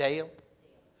 Dale?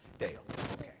 Dale.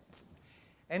 Okay.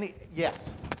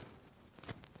 Yes.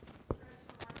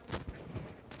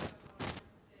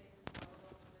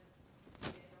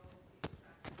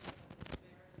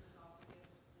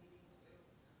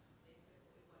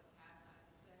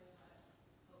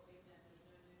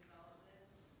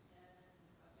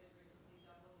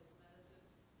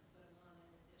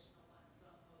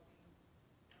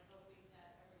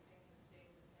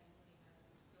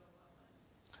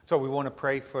 So we want to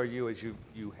pray for you as you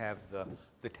have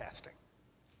the testing.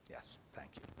 Yes, thank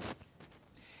you.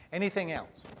 Anything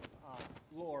else?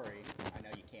 Lori, I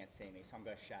know you can't see me, so I'm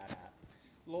going to shout out.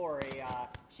 Lori,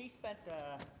 she spent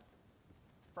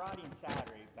Friday and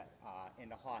Saturday in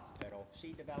the hospital.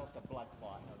 She developed a blood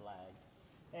clot in her leg,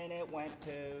 and it went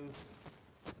to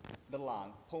the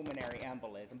lung, pulmonary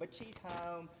embolism. But she's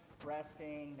home,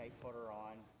 resting. They put her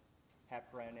on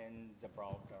heparin and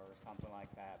Gibraltar or something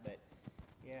like that. But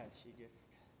yeah, she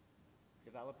just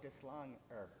developed this lung,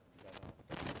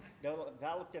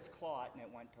 developed this clot and it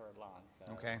went to her lungs.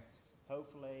 So Okay.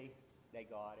 hopefully they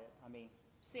got it. I mean,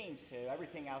 seems to.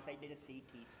 Everything else, they did a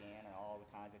CT scan and all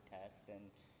the kinds of tests, and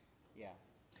yeah.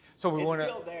 So we It's want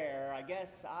still to. there. I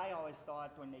guess I always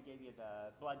thought when they give you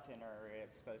the blood thinner,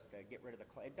 it's supposed to get rid of the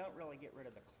clot. It don't really get rid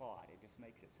of the clot. It just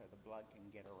makes it so the blood can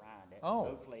get around it. Oh.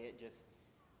 Hopefully it just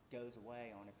goes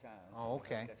away on its own. So Oh, we hope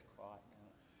okay. this clot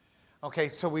don't- Okay,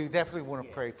 so we definitely want to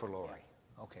Yeah, pray for Lori.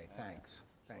 yeah. Okay, thanks.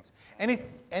 Thanks.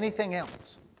 Anything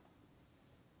else?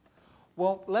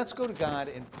 Well, let's go to God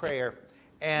in prayer,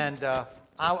 and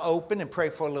I'll open and pray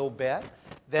for a little bit.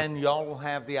 Then y'all will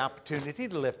have the opportunity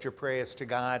to lift your prayers to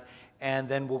God, and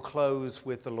then we'll close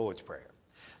with the Lord's Prayer.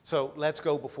 So let's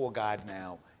go before God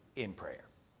now in prayer.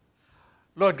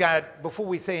 Lord God, before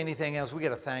we say anything else, we got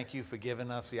to thank you for giving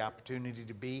us the opportunity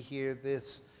to be here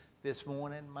this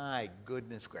morning. My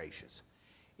goodness gracious.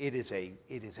 It is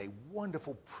a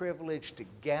wonderful privilege to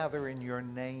gather in your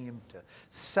name, to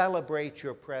celebrate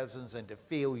your presence, and to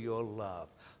feel your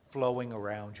love flowing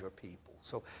around your people.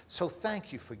 So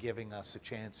thank you for giving us a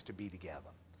chance to be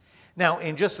together. Now,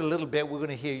 in just a little bit, we're going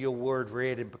to hear your word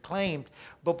read and proclaimed.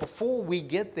 But before we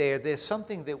get there, there's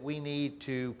something that we need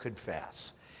to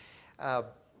confess.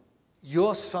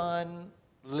 Your son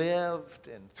lived,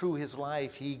 and through his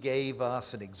life, he gave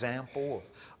us an example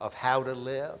of how to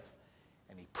live.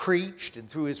 And he preached, and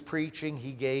through his preaching,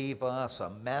 he gave us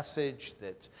a message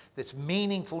that's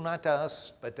meaningful, not to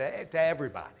us, but to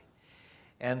everybody.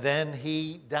 And then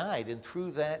he died, and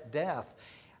through that death,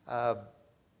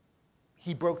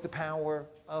 he broke the power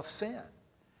of sin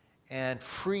and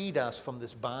freed us from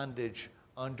this bondage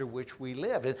under which we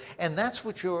live. And that's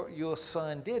what your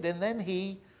son did. And then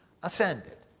he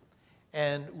ascended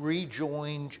and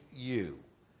rejoined you.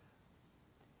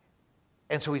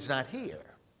 And so he's not here.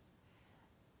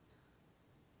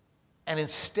 And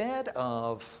instead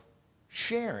of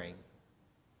sharing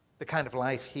the kind of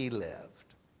life he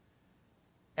lived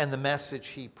and the message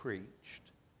he preached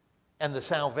and the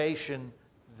salvation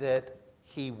that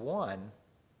he won,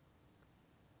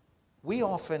 we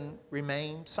often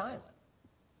remain silent.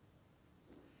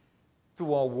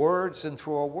 Through our words and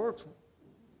through our works,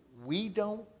 we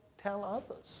don't tell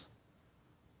others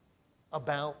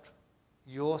about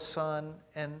your son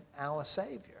and our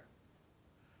Savior.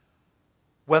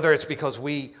 Whether it's because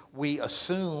we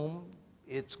assume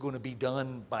it's going to be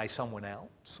done by someone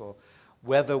else, or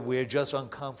whether we're just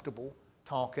uncomfortable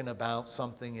talking about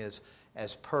something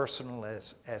as personal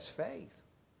as faith,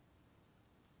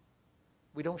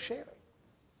 we don't share it.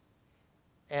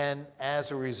 And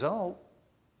as a result,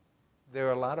 there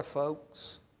are a lot of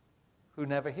folks who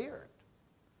never hear it.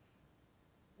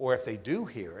 Or if they do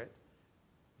hear it,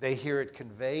 they hear it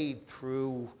conveyed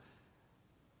through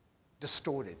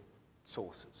distorted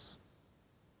sources.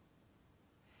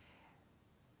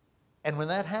 And when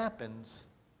that happens,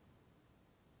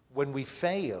 when we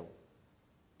fail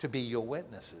to be your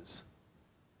witnesses,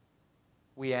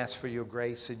 we ask for your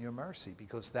grace and your mercy,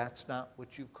 because that's not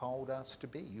what you've called us to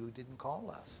be. You didn't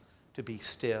call us to be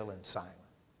still and silent.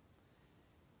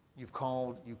 You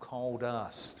called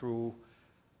us through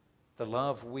the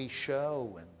love we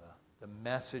show and the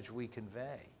message we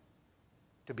convey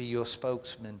to be your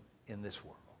spokesman in this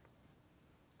world.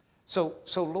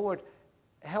 So Lord,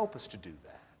 help us to do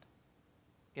that.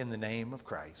 In the name of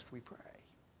Christ, we pray.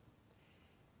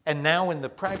 And now in the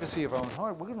privacy of our own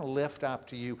heart, we're going to lift up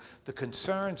to you the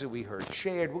concerns that we heard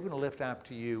shared. We're going to lift up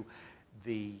to you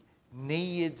the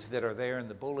needs that are there in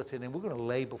the bulletin, and we're going to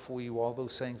lay before you all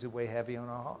those things that weigh heavy on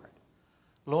our heart.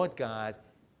 Lord God,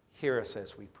 hear us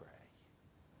as we pray.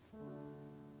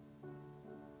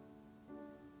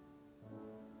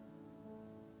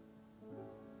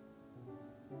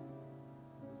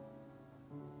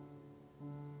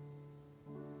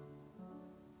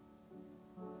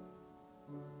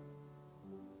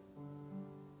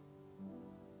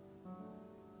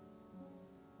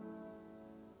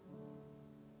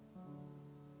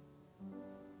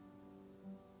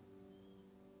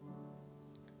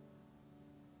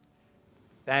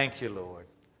 Thank you, Lord.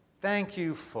 Thank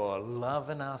you for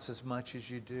loving us as much as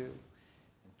you do.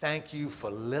 Thank you for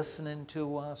listening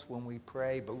to us when we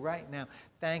pray. But right now,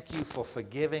 thank you for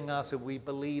forgiving us, and we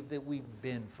believe that we've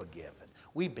been forgiven.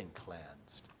 We've been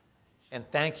cleansed. And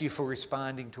thank you for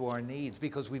responding to our needs,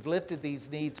 because we've lifted these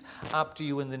needs up to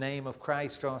you in the name of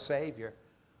Christ our Savior,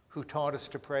 who taught us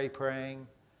to pray, praying,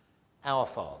 Our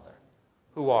Father,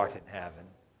 who art in heaven,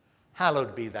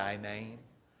 hallowed be thy name.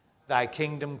 Thy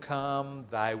kingdom come,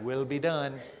 thy will be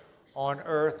done, on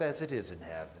earth as it is in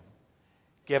heaven.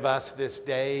 Give us this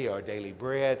day our daily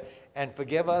bread, and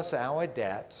forgive us our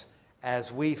debts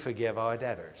as we forgive our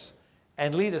debtors.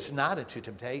 And lead us not into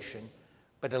temptation,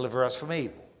 but deliver us from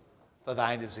evil. For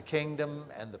thine is the kingdom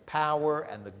and the power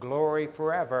and the glory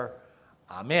forever.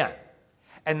 Amen.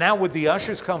 And now would the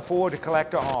ushers come forward to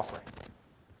collect our offering?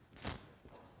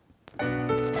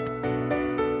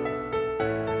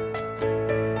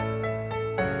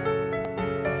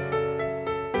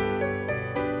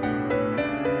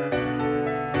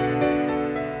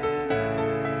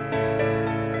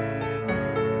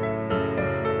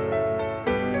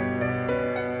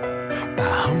 By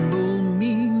humble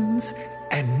means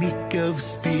and meek of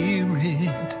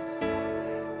spirit,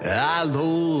 our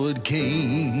Lord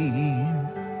came.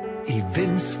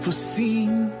 Events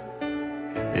foreseen,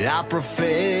 our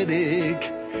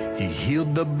prophetic, he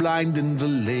healed the blind and the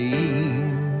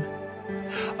lame.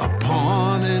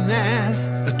 Upon an ass,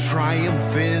 a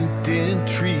triumphant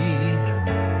entry,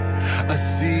 a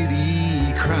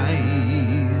city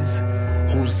cries,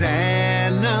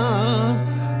 Hosanna.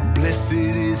 Blessed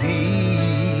is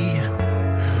he,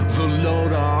 the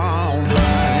Lord on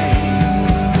high.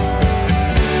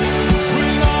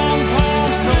 Well, on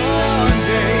Palm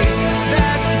Sunday,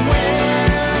 that's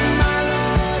when my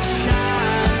Lord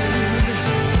shined.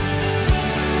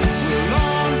 Well,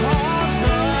 on Palm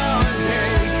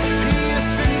Sunday, he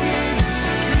ascended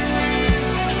to his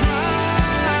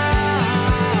shrine.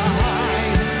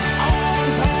 On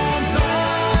Palm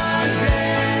Sunday,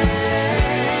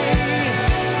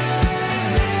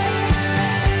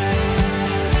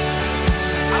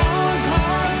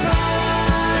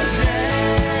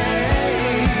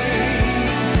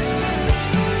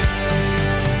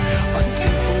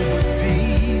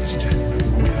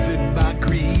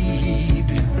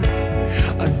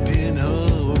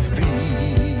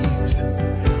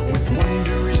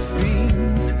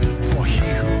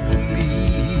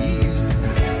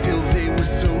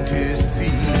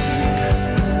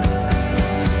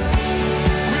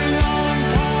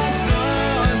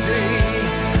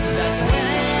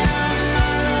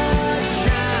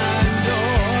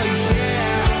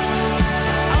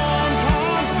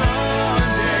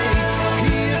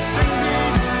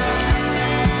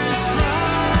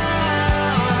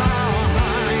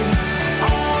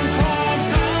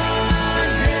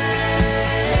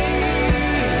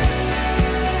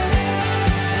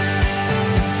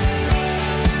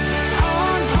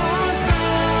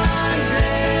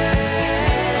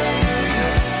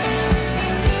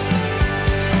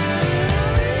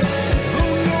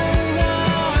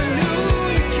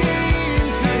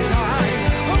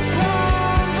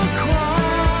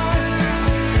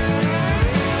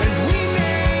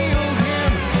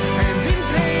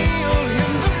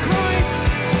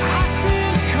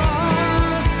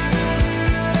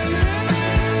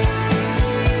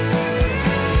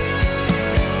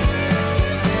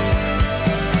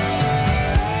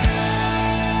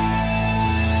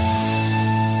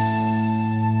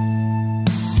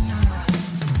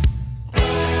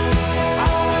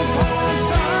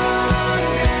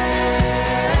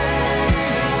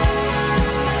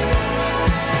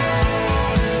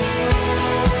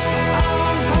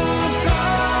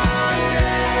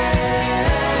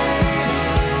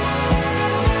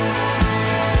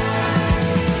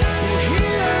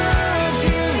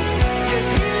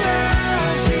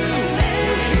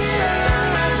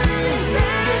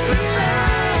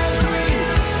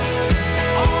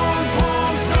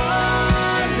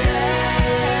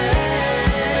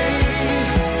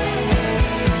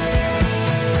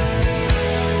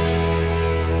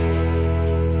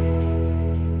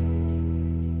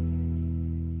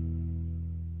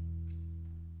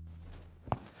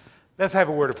 Let's have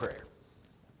a word of prayer.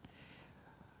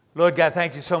 Lord God,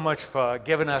 thank you so much for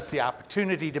giving us the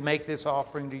opportunity to make this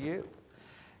offering to you.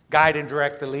 Guide and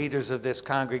direct the leaders of this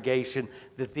congregation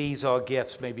that these our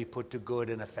gifts may be put to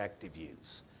good and effective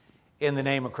use. In the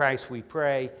name of Christ we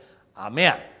pray.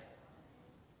 Amen.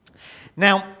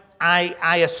 Now,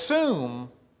 I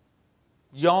assume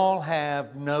y'all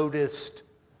have noticed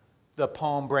the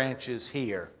palm branches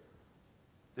here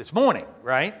this morning,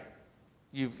 right?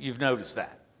 You've noticed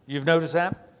that. You've noticed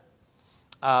that?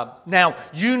 Now,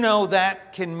 you know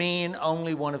that can mean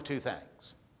only one of two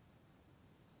things.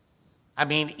 I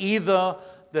mean, either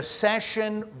the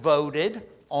session voted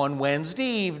on Wednesday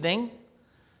evening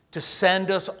to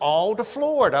send us all to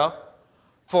Florida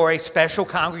for a special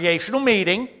congregational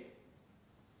meeting,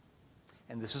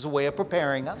 and this is a way of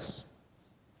preparing us,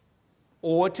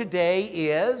 or today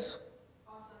is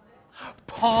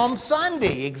Palm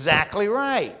Sunday, exactly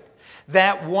right.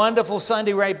 That wonderful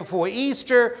Sunday right before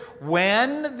Easter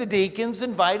when the deacons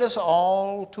invite us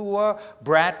all to a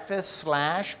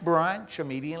breakfast/brunch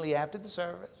immediately after the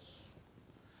service.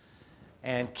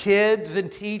 And kids and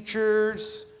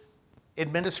teachers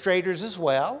administrators as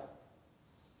well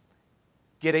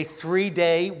get a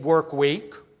 3-day work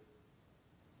week.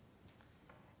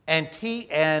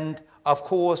 And of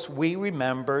course, we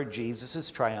remember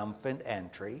Jesus' triumphant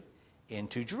entry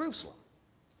into Jerusalem.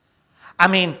 I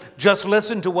mean, just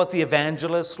listen to what the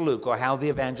evangelist Luke, or how the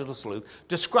evangelist Luke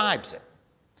describes it.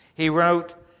 He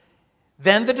wrote,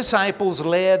 "Then the disciples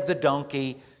led the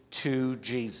donkey to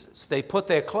Jesus. They put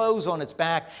their clothes on its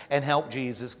back and helped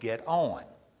Jesus get on.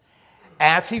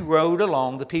 As he rode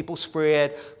along, the people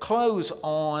spread clothes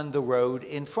on the road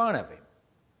in front of him.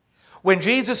 When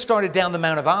Jesus started down the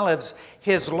Mount of Olives,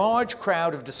 his large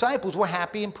crowd of disciples were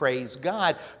happy and praised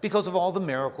God because of all the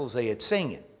miracles they had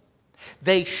seen.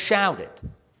 They shouted,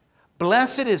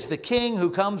 'Blessed is the King who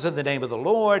comes in the name of the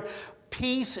Lord,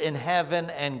 peace in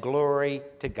heaven and glory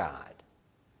to God.'"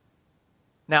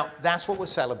 Now, that's what we're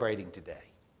celebrating today.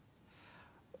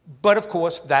 But of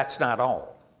course, that's not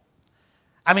all.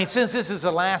 I mean, since this is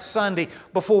the last Sunday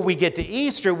before we get to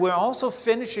Easter, we're also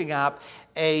finishing up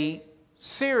a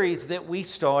series that we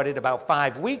started about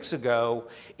 5 weeks ago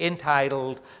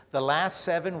entitled The Last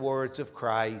 7 Words of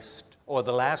Christ, or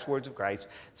The Last Words of Christ,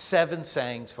 7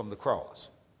 Sayings from the Cross.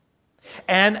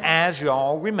 And as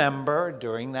y'all remember,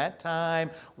 during that time,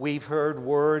 we've heard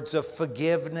words of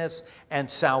forgiveness and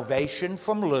salvation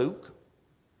from Luke.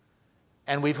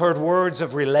 And we've heard words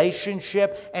of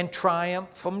relationship and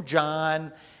triumph from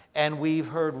John. And we've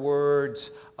heard words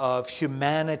of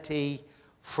humanity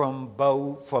from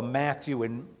Matthew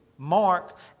and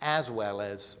Mark, as well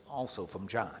as also from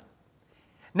John.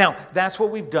 Now, that's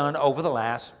what we've done over the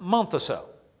last month or so.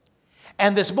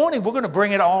 And this morning, we're going to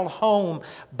bring it all home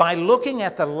by looking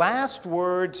at the last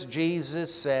words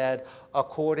Jesus said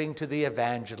according to the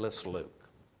evangelist Luke.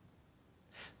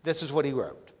 This is what he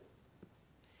wrote.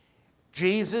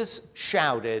 Jesus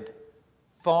shouted,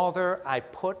 "Father, I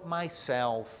put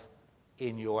myself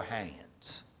in your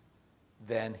hands."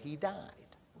 Then he died.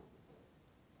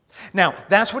 Now,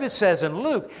 that's what it says in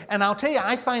Luke, and I'll tell you,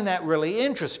 I find that really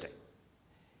interesting.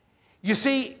 You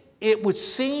see, it would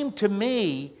seem to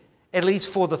me, at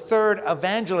least for the third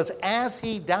evangelist, as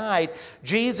he died,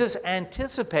 Jesus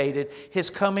anticipated his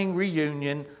coming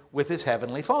reunion with his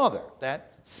heavenly Father.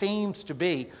 That seems to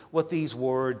be what these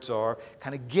words are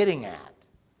kind of getting at.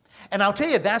 And I'll tell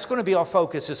you, that's going to be our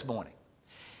focus this morning.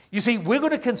 You see, we're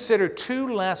going to consider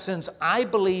 2 lessons I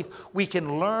believe we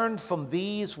can learn from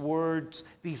these words,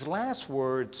 these last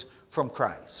words from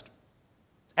Christ.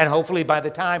 And hopefully by the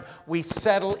time we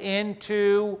settle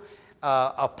into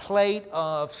a plate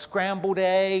of scrambled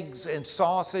eggs and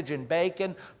sausage and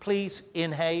bacon, please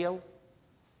inhale.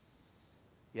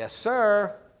 Yes,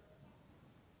 sir.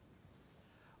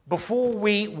 Before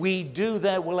we do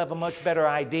that, we'll have a much better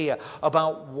idea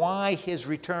about why his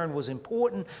return was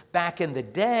important back in the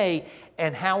day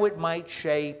and how it might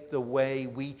shape the way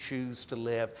we choose to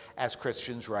live as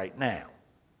Christians right now.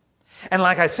 And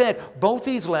like I said, both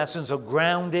these lessons are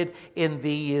grounded in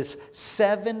these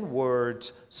 7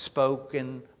 words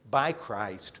spoken by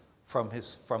Christ from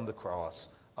the cross,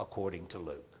 according to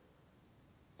Luke.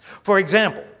 For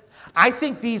example, I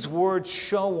think these words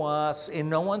show us in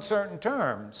no uncertain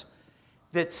terms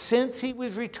that since he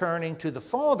was returning to the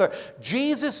Father,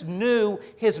 Jesus knew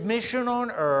his mission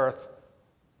on earth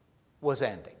was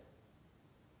ending.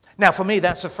 Now, for me,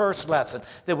 that's the first lesson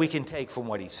that we can take from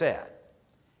what he said.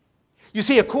 You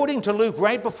see, according to Luke,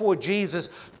 right before Jesus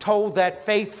told that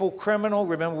faithful criminal,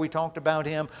 remember we talked about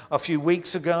him a few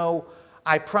weeks ago,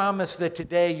 "I promise that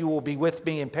today you will be with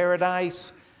me in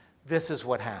paradise," this is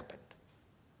what happened.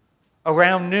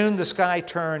 Around noon, the sky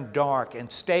turned dark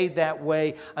and stayed that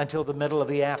way until the middle of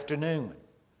the afternoon.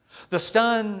 The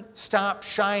sun stopped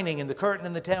shining and the curtain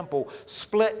in the temple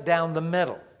split down the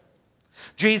middle.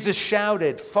 Jesus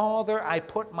shouted, "Father, I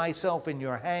put myself in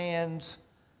your hands."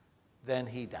 Then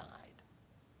he died.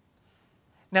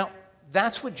 Now,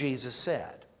 that's what Jesus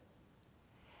said.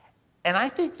 And I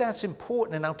think that's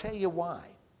important, and I'll tell you why.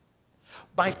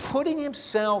 By putting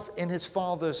himself in his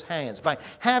Father's hands, by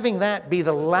having that be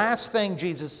the last thing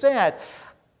Jesus said,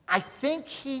 I think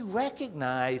he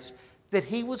recognized that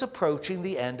he was approaching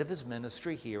the end of his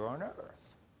ministry here on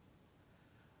earth.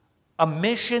 A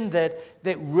mission that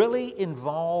really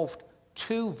involved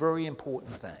 2 very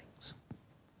important things.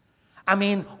 I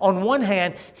mean, on one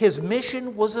hand, his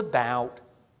mission was about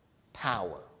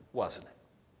power, wasn't it?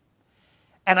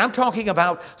 And I'm talking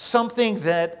about something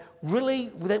that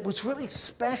was really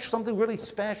special, something really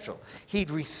special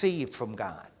he'd received from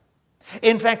God.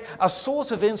 In fact, a source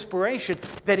of inspiration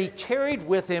that he carried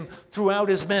with him throughout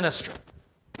his ministry.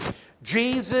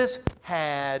 Jesus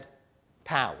had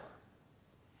power.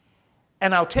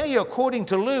 And I'll tell you, according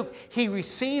to Luke, he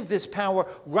received this power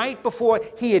right before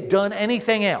he had done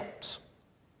anything else.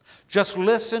 Just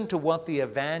listen to what the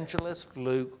evangelist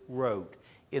Luke wrote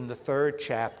in the 3rd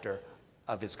chapter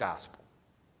of his gospel.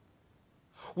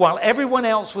 While everyone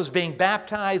else was being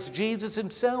baptized, Jesus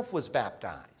himself was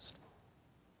baptized.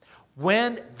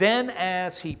 Then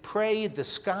as he prayed, the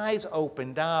skies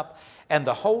opened up, and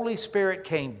the Holy Spirit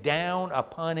came down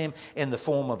upon him in the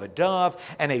form of a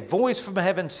dove, and a voice from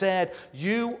heaven said,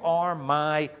 "You are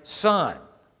my Son,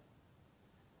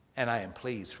 and I am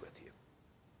pleased with you."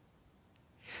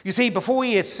 You see, before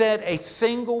he had said a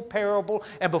single parable,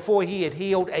 and before he had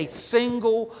healed a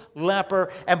single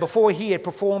leper, and before he had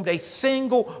performed a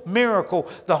single miracle,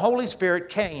 the Holy Spirit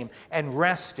came and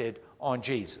rested on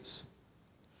Jesus.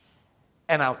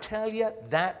 And I'll tell you,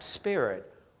 that Spirit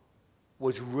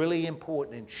was really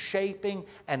important in shaping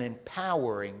and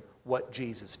empowering what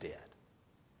Jesus did.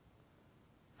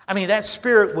 I mean, that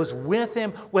Spirit was with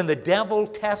him when the devil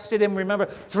tested him. Remember,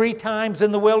 3 times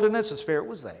in the wilderness, the Spirit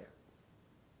was there.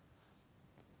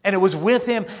 And it was with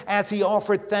him as he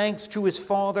offered thanks to his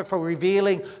Father for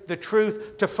revealing the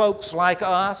truth to folks like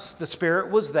us. The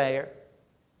Spirit was there.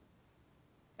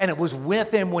 And it was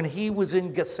with him when he was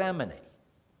in Gethsemane.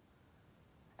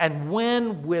 And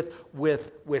when,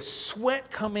 with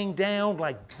sweat coming down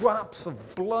like drops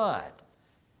of blood,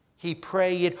 he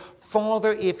prayed,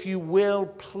 "Father, if you will,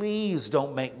 please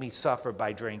don't make me suffer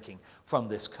by drinking from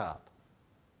this cup.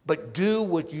 But do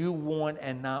what you want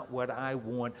and not what I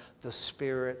want." The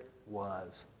Spirit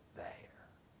was there.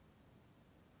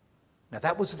 Now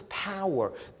that was the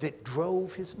power that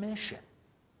drove his mission.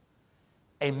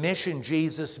 A mission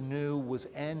Jesus knew was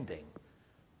ending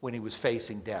when he was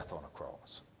facing death on a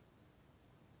cross.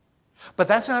 But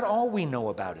that's not all we know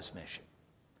about his mission.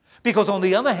 Because on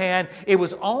the other hand, it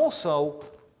was also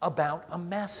about a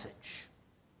message.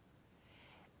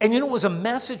 And you know, it was a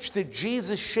message that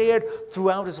Jesus shared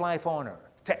throughout his life on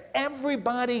earth to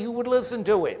everybody who would listen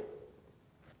to him.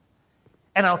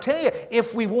 And I'll tell you,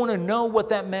 if we want to know what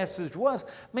that message was,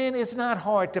 man, it's not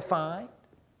hard to find.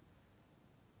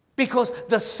 Because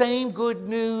the same good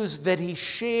news that he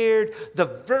shared the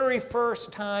very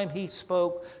first time he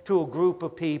spoke to a group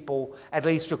of people, at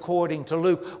least according to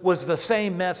Luke, was the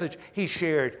same message he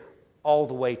shared all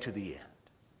the way to the end.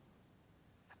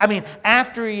 I mean,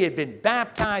 after he had been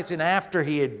baptized and after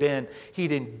he'd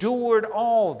endured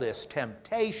all this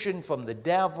temptation from the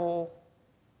devil,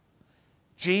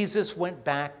 Jesus went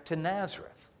back to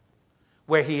Nazareth,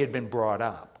 where he had been brought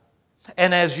up.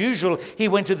 And as usual, he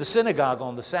went to the synagogue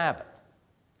on the Sabbath.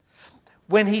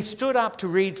 When he stood up to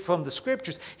read from the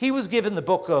scriptures, he was given the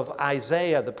book of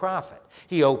Isaiah the prophet.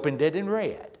 He opened it and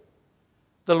read,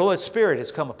 "The Lord's Spirit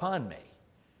has come upon me,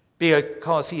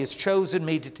 because he has chosen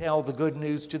me to tell the good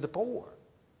news to the poor.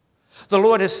 The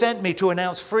Lord has sent me to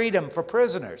announce freedom for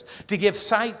prisoners, to give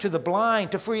sight to the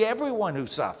blind, to free everyone who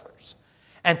suffers,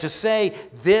 and to say,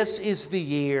 this is the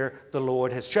year the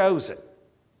Lord has chosen."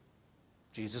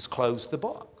 Jesus closed the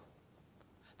book,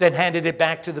 then handed it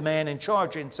back to the man in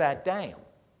charge and sat down.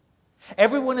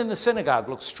 Everyone in the synagogue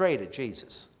looked straight at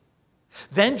Jesus.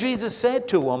 Then Jesus said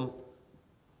to him,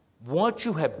 "What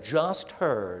you have just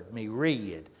heard me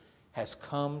read has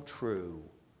come true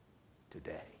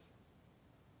today."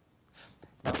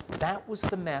 Now, that was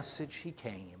the message he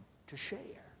came to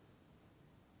share.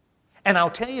 And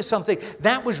I'll tell you something,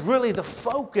 that was really the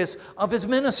focus of his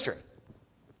ministry.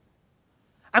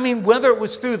 I mean, whether it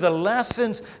was through the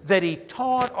lessons that he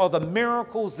taught or the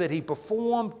miracles that he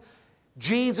performed,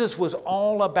 Jesus was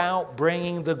all about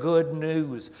bringing the good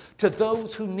news to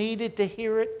those who needed to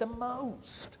hear it the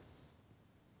most.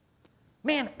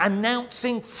 Man,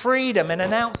 announcing freedom and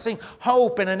announcing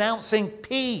hope and announcing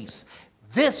peace.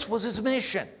 This was his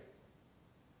mission.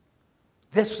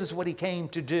 This is what he came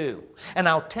to do. And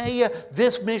I'll tell you,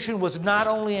 this mission was not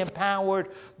only empowered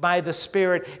by the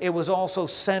Spirit, it was also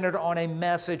centered on a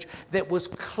message that was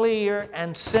clear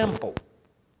and simple.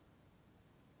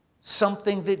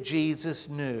 Something that Jesus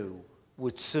knew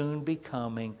would soon be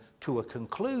coming to a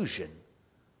conclusion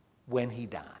when he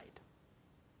died.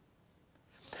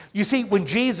 You see, when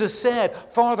Jesus said,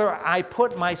 "Father, I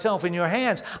put myself in your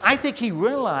hands," I think he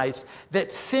realized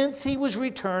that since he was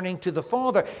returning to the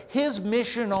Father, his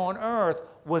mission on earth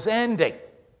was ending.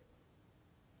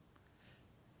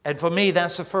 And for me,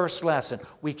 that's the first lesson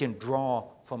we can draw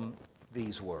from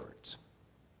these words.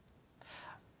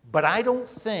 But I don't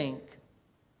think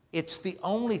it's the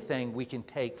only thing we can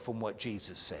take from what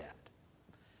Jesus said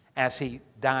as he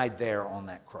died there on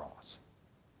that cross.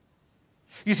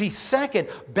 You see, second,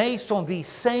 based on these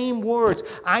same words,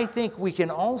 I think we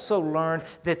can also learn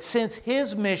that since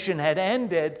his mission had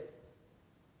ended,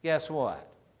 guess what?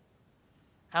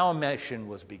 Our mission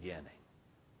was beginning.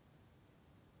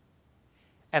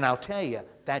 And I'll tell you,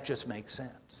 that just makes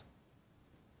sense.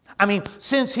 I mean,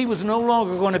 since he was no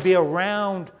longer going to be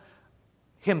around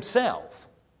himself,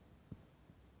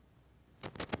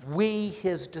 we,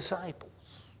 his disciples,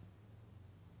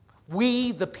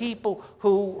 we, the people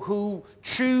who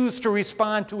choose to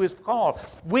respond to his call,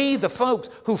 we, the folks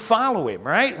who follow him,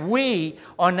 right? We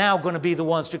are now going to be the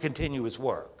ones to continue his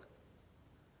work.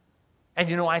 And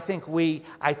you know, I think we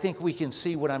can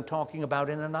see what I'm talking about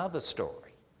in another story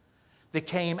that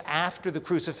came after the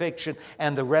crucifixion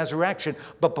and the resurrection,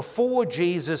 but before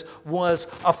Jesus was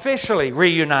officially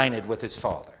reunited with his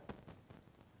Father.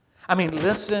 I mean,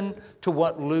 listen to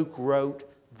what Luke wrote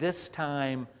this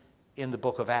time in the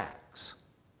book of Acts.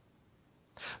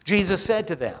 Jesus said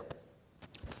to them,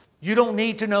 "You don't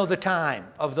need to know the time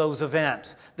of those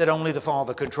events that only the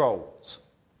Father controls,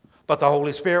 but the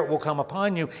Holy Spirit will come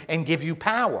upon you and give you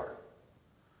power.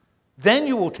 Then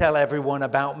you will tell everyone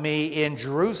about me in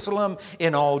Jerusalem,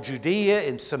 in all Judea,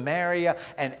 in Samaria,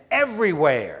 and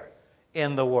everywhere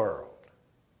in the world."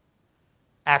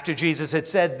 After Jesus had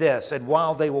said this, and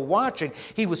while they were watching,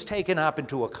 he was taken up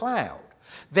into a cloud.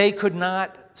 They could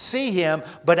not see him,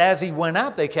 but as he went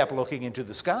up, they kept looking into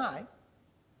the sky.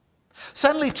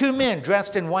 Suddenly 2 men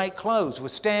dressed in white clothes were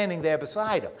standing there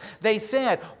beside him. They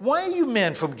said, "Why are you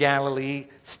men from Galilee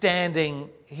standing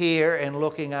here and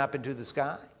looking up into the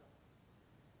sky?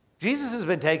 Jesus has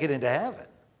been taken into heaven,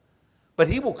 but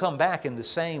he will come back in the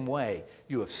same way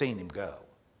you have seen him go."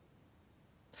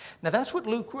 Now that's what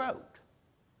Luke wrote.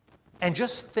 And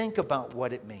just think about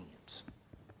what it means.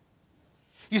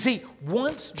 You see,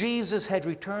 once Jesus had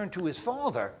returned to his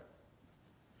Father,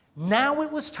 now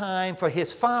it was time for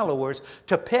his followers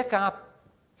to pick up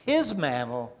his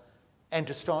mantle and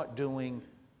to start doing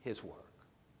his work.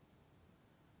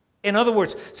 In other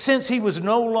words, since he was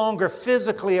no longer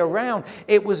physically around,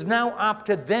 it was now up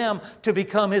to them to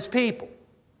become his people.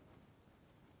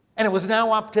 And it was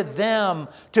now up to them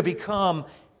to become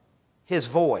his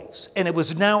voice. And it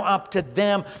was now up to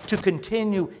them to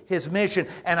continue his mission.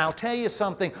 And I'll tell you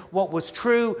something, what was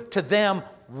true to them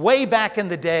way back in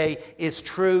the day is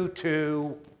true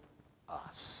to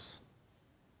us.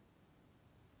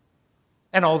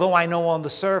 And although I know on the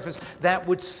surface that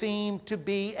would seem to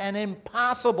be an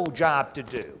impossible job to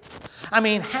do. I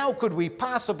mean, how could we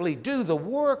possibly do the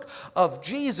work of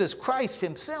Jesus Christ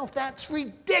himself? That's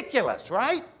ridiculous,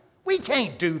 right? We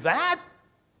can't do that.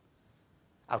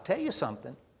 I'll tell you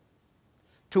something.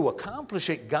 To accomplish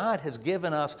it, God has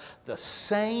given us the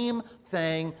same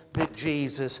thing that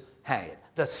Jesus had.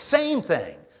 The same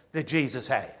thing that Jesus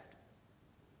had.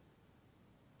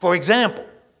 For example,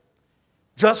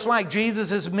 just like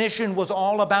Jesus' mission was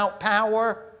all about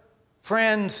power,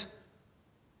 friends,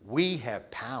 we have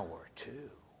power too.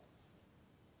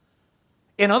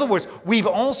 In other words, we've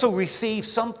also received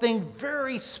something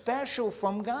very special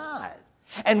from God.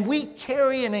 And we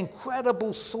carry an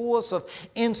incredible source of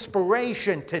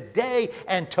inspiration today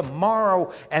and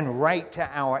tomorrow and right to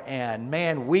our end.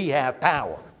 Man, we have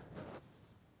power.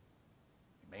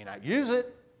 We may not use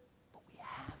it, but we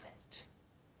have it.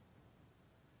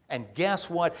 And guess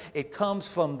what? It comes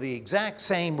from the exact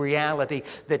same reality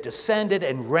that descended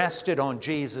and rested on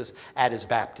Jesus at his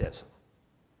baptism.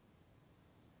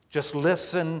 Just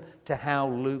listen to how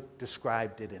Luke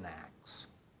described it in Acts.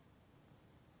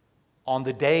 On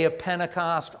the day of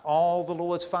Pentecost, all the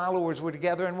Lord's followers were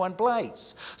together in one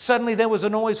place. Suddenly there was a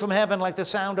noise from heaven like the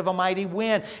sound of a mighty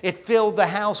wind. It filled the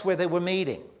house where they were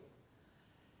meeting.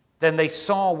 Then they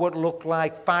saw what looked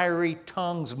like fiery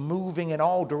tongues moving in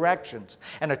all directions.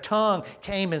 And a tongue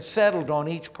came and settled on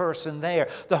each person there.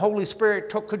 The Holy Spirit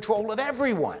took control of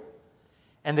everyone.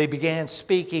 And they began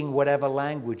speaking whatever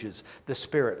languages the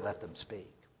Spirit let them speak.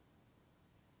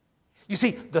 You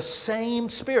see, the same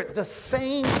Spirit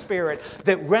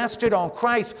that rested on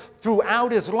Christ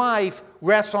throughout his life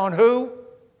rests on who?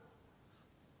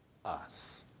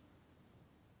 Us.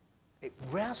 It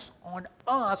rests on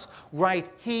us right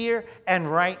here and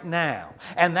right now.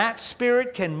 And that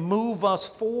Spirit can move us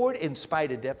forward in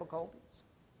spite of difficulties.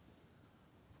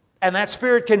 And that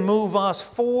Spirit can move us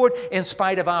forward in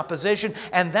spite of opposition.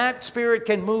 And that Spirit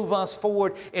can move us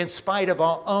forward in spite of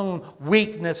our own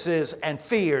weaknesses and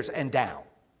fears and doubt.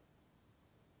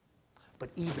 But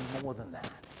even more than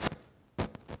that,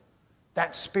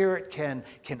 that Spirit can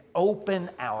open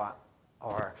our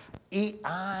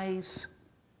eyes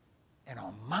and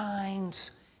our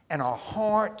minds and our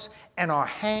hearts and our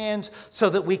hands so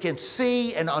that we can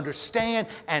see and understand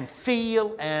and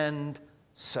feel and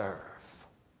serve.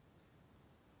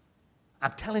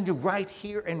 I'm telling you right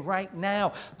here and right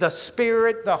now, the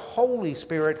Spirit, the Holy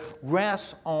Spirit,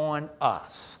 rests on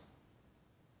us.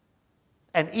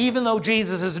 And even though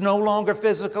Jesus is no longer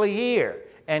physically here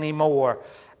anymore,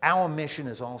 our mission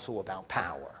is also about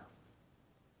power.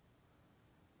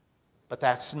 But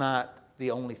that's not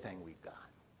the only thing we've got.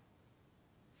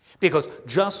 Because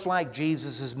just like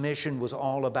Jesus' mission was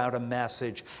all about a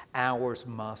message, ours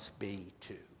must be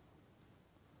too.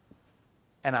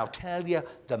 And I'll tell you,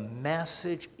 the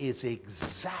message is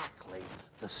exactly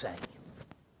the same.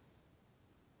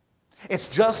 It's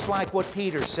just like what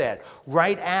Peter said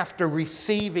right after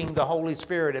receiving the Holy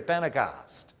Spirit at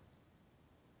Pentecost.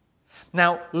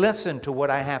 Now, listen to what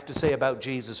I have to say about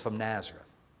Jesus from Nazareth.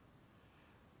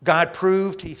 God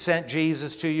proved he sent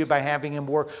Jesus to you by having him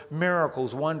work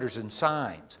miracles, wonders, and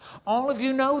signs. All of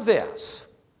you know this.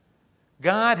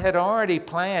 God had already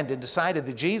planned and decided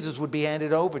that Jesus would be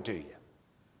handed over to you.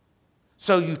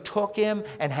 So you took him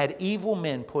and had evil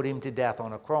men put him to death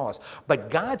on a cross. But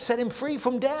God set him free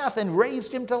from death and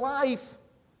raised him to life.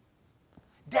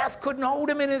 Death couldn't hold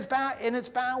him in its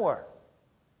power.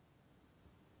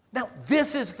 Now,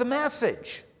 this is the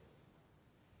message.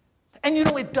 And you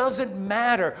know, it doesn't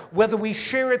matter whether we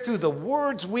share it through the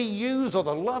words we use or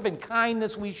the love and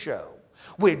kindness we show.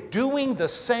 We're doing the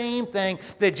same thing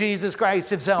that Jesus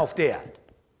Christ himself did.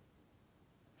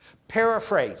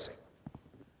 Paraphrasing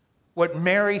what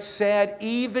Mary said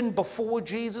even before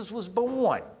Jesus was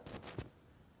born.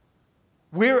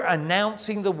 We're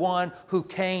announcing the one who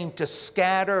came to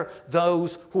scatter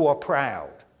those who are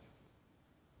proud.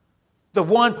 The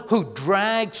one who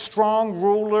drags strong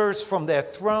rulers from their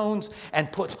thrones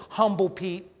and puts humble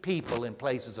people in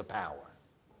places of power.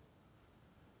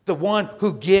 The one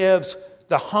who gives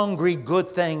the hungry good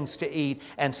things to eat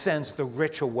and sends the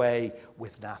rich away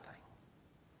with nothing.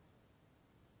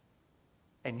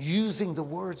 And using the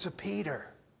words of Peter,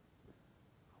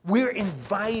 we're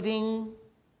inviting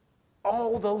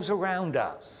all those around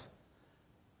us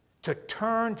to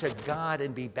turn to God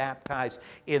and be baptized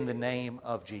in the name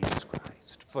of Jesus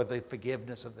Christ for the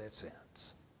forgiveness of their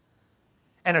sins.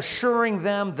 And assuring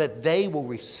them that they will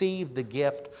receive the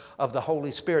gift of the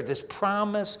Holy Spirit. This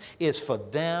promise is for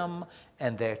them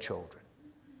and their children.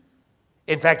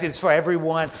 In fact, it's for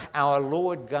everyone our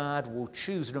Lord God will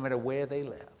choose no matter where they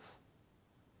live.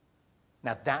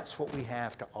 Now, that's what we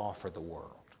have to offer the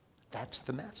world. That's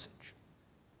the message.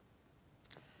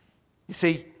 You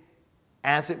see,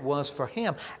 as it was for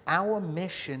him, our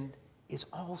mission is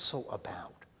also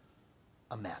about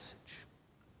a message.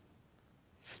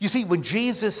 You see, when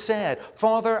Jesus said,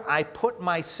 "Father, I put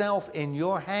myself in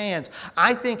your hands,"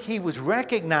 I think he was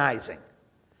recognizing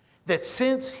that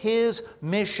since his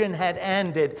mission had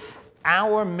ended,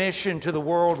 our mission to the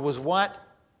world was what?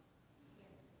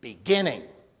 Beginning.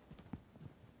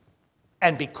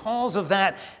 And because of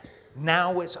that,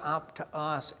 now it's up to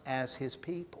us as his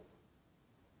people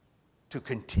to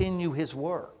continue his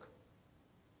work.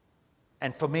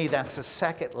 And for me, that's the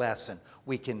second lesson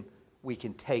we can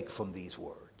take from these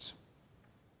words.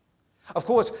 Of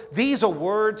course, these are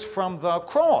words from the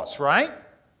cross, right?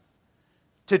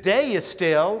 Today is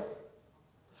still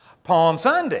Palm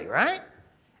Sunday, right?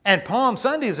 And Palm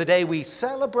Sunday is the day we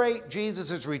celebrate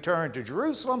Jesus' return to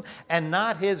Jerusalem and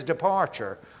not his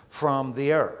departure from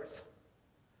the earth.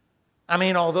 I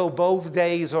mean, although both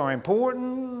days are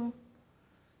important,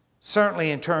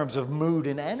 certainly in terms of mood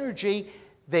and energy,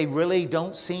 they really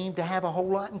don't seem to have a whole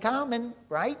lot in common,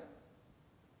 right?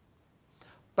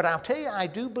 But I'll tell you, I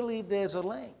do believe there's a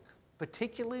link,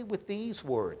 particularly with these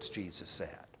words Jesus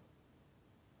said.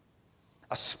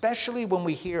 Especially when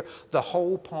we hear the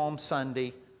whole Palm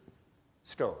Sunday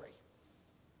story.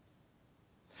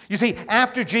 You see,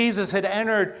 after Jesus had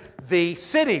entered the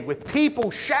city with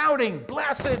people shouting,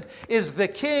 "Blessed is the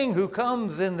King who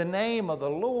comes in the name of the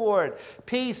Lord,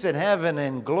 peace in heaven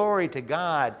and glory to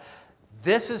God,"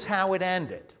 this is how it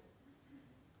ended.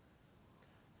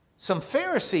 Some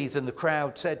Pharisees in the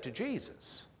crowd said to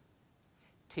Jesus,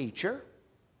 "Teacher,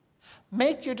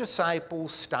 make your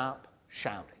disciples stop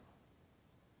shouting."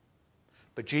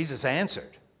 But Jesus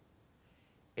answered,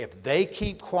 "If they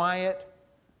keep quiet,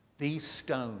 these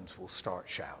stones will start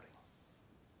shouting."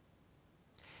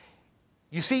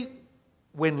 You see,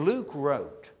 when Luke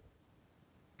wrote,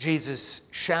 Jesus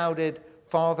shouted,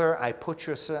 "Father, I put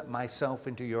myself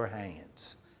into your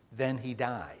hands." Then he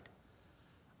died.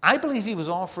 I believe he was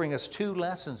offering us two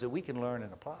lessons that we can learn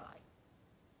and apply.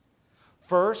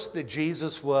 First, that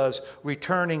Jesus was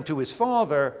returning to his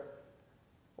Father,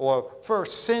 or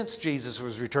first, since Jesus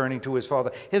was returning to his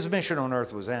Father, his mission on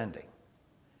earth was ending.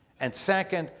 And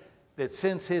second, that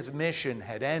since his mission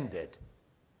had ended,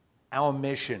 our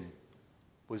mission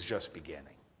was just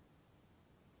beginning.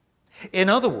 In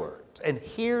other words, and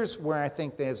here's where I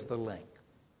think there's the link.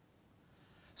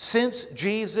 Since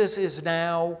Jesus is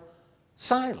now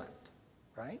silent,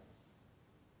 right?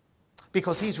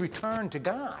 Because he's returned to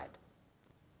God.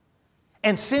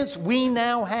 And since we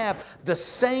now have the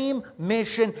same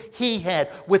mission he had,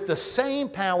 with the same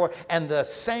power and the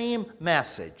same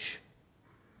message,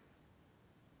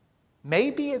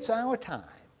 maybe it's our time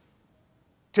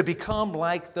to become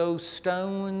like those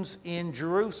stones in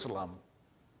Jerusalem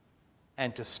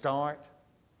and to start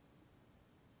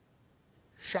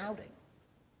shouting.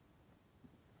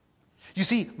 You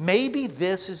see, maybe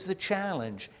this is the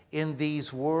challenge in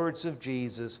these words of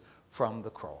Jesus from the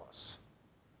cross.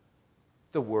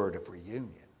 The word of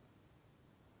reunion.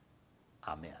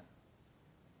 Amen.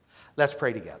 Let's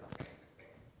pray together.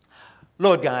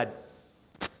 Lord God,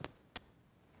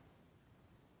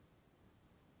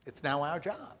 it's now our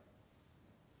job.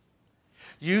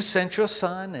 You sent your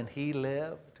Son and he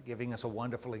lived, giving us a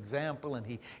wonderful example, and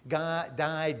he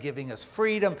died, giving us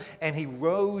freedom, and he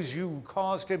rose, you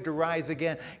caused him to rise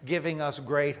again, giving us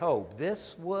great hope.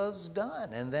 This was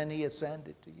done, and then he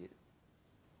ascended to you.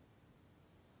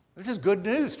 This is good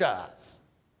news to us.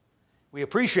 We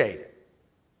appreciate it.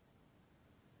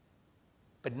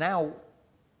 But now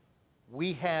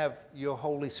we have your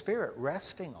Holy Spirit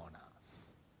resting on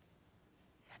us.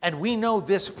 And we know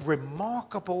this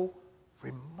remarkable,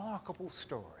 remarkable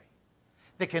story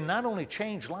that can not only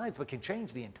change lives, but can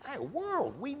change the entire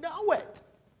world. We know it.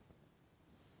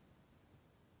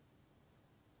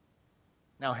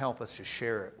 Now help us to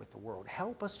share it with the world.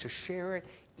 Help us to share it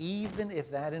even if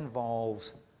that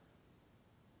involves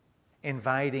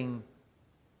inviting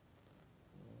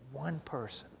one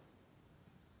person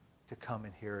to come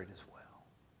and hear it as well.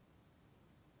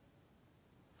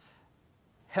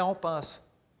 Help us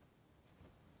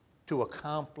to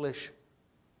accomplish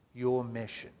your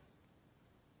mission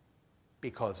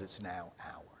because it's now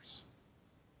ours.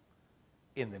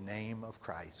 In the name of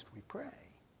Christ we pray.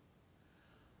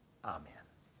 Amen.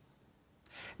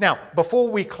 Now, before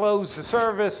we close the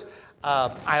service,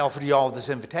 I offer you all this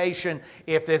invitation.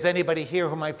 If there's anybody here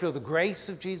who might feel the grace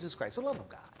of Jesus Christ, the love of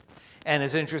God, and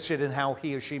is interested in how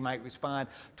he or she might respond,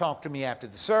 talk to me after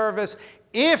the service.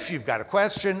 If you've got a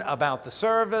question about the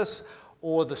service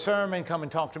or the sermon, come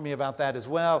and talk to me about that as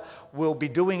well. We'll be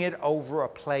doing it over a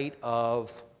plate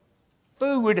of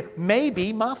food,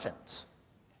 maybe muffins.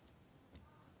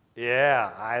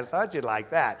 Yeah, I thought you'd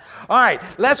like that. All right,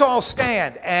 let's all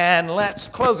stand and let's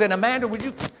close. And Amanda, would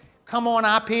you come on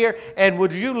up here, and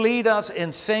would you lead us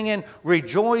in singing,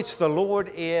 Rejoice, the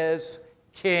Lord is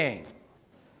King.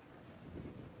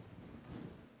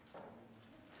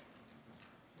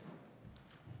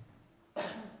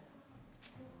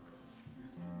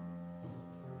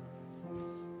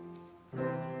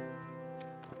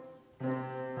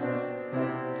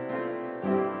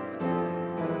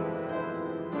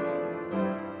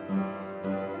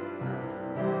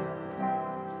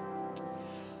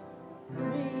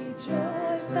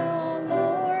 Rejoice, the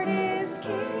Lord is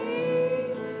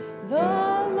King,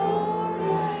 the Lord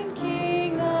and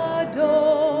King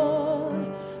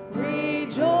adorn.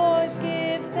 Rejoice,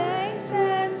 give thanks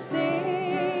and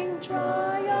sing,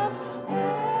 triumph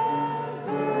evermore.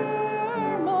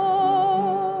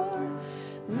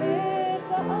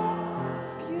 Lift up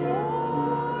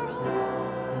your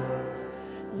hearts,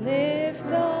 lift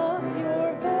up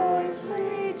your voice,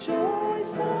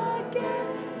 rejoice again.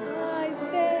 I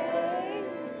say,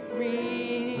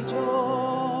 rejoice.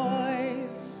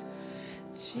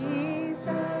 Jesus,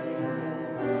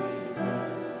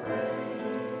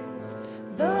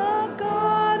 the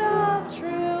God of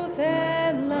truth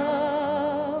and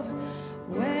love,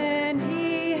 when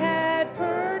he had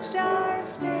purged our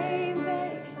stains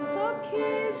and took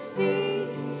his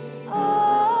seat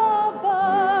above,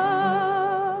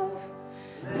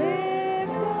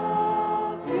 lift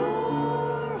up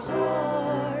your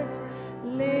heart,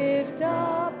 lift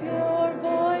up your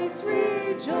voice,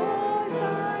 rejoice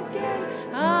again.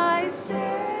 I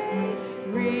say,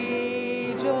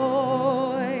 rejoice.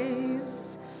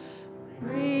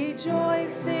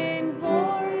 Rejoice in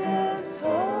glorious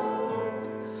hope,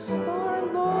 for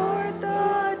Lord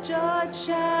the Judge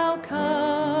shall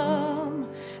come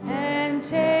and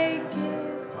take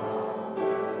his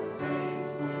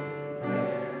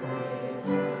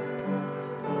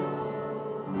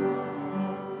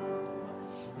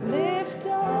lift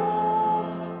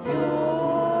up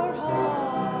your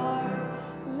heart,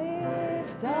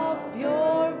 lift up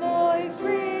your voice,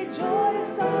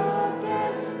 rejoice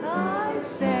again. I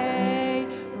say,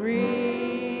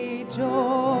 rejoice.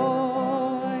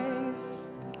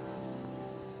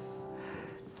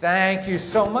 Thank you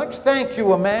so much. Thank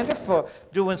you, Amanda, for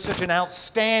doing such an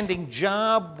outstanding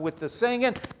job with the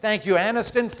singing. Thank you,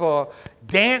 Aniston, for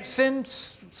dancing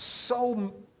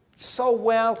so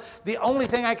well. The only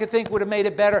thing I could think would have made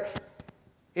it better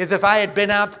is if I had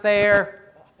been up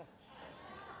there.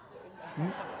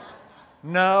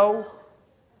 No.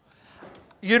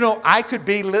 You know, I could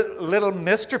be little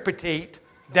Mr. Petite,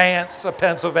 dance of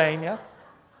Pennsylvania.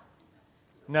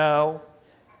 No.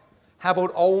 How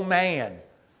about old man?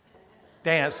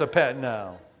 Dance a pet?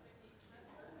 No.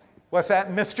 What's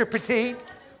that, Mr. Petite?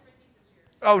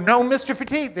 Oh, no, Mr.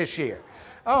 Petite this year.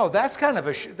 Oh, that's kind of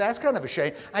a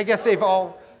shame. I guess they've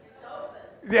all.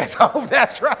 Yes, oh,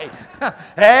 that's right.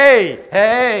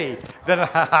 Hey, then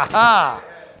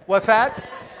what's that?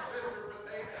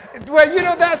 Well, you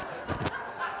know that's.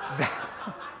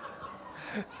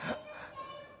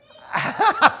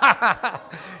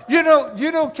 you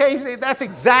know, Casey, that's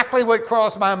exactly what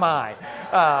crossed my mind.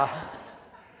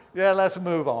 Yeah, let's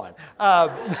move on.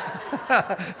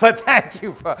 But thank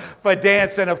you for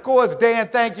dancing. Of course, Dan,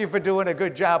 thank you for doing a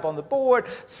good job on the board.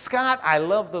 Scott, I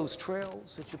love those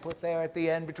trills that you put there at the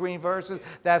end between verses.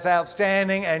 That's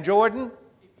outstanding. And Jordan,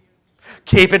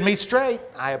 keeping me straight.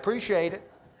 I appreciate it.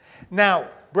 Now,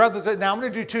 brothers, now I'm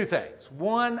going to do two things.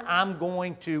 One, I'm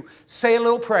going to say a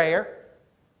little prayer,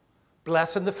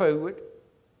 blessing the food.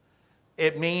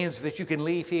 It means that you can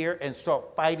leave here and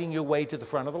start fighting your way to the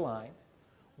front of the line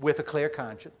with a clear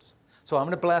conscience. So I'm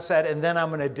going to bless that, and then I'm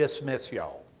going to dismiss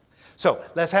y'all. So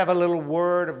let's have a little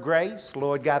word of grace.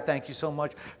 Lord God, thank you so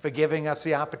much for giving us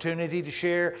the opportunity to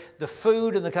share the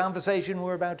food and the conversation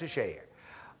we're about to share.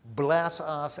 Bless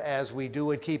us as we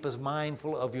do it. Keep us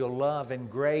mindful of your love and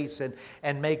grace,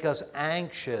 and make us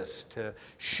anxious to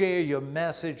share your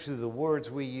message through the words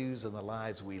we use and the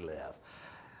lives we live.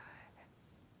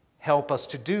 Help us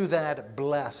to do that.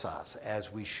 Bless us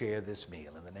as we share this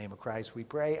meal. In the name of Christ we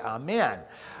pray. Amen.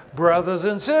 Brothers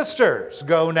and sisters,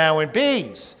 go now in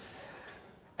peace.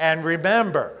 And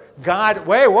remember, God,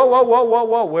 wait,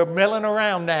 whoa. We're milling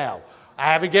around now.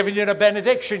 I haven't given you the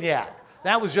benediction yet.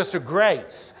 That was just a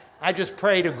grace. I just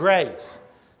prayed a grace.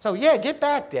 So yeah, get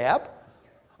back, Deb.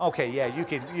 Okay, yeah, you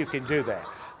can do that.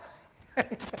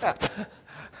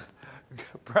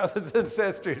 Brothers and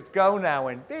sisters, go now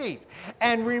in peace.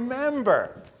 And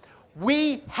remember,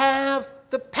 we have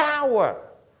the power.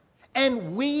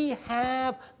 And we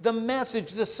have the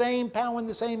message, the same power and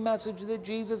the same message that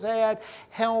Jesus had.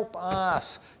 Help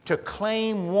us to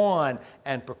claim one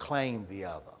and proclaim the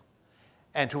other.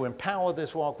 And to empower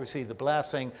this walk, receive the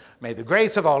blessing. May the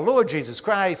grace of our Lord Jesus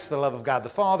Christ, the love of God the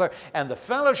Father, and the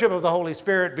fellowship of the Holy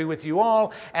Spirit be with you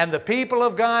all. And the people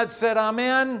of God said,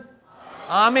 Amen.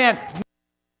 Amen.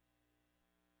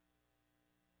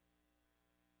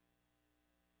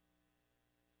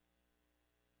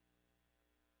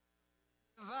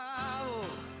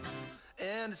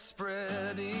 And it's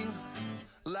spreading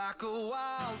like a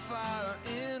wildfire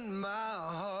in my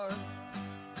heart.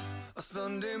 A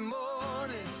Sunday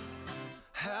morning,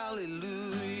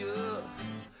 hallelujah,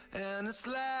 and it's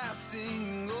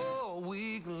lasting all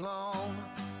week long.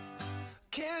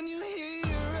 Can you hear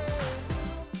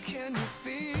it? Can you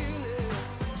feel it?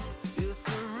 It's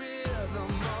the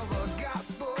rhythm of a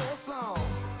gospel song.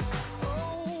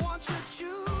 Oh, once you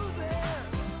choose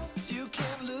it, you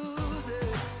can't lose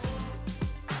it.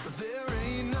 There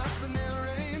ain't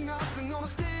nothing gonna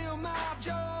steal my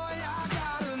joy. I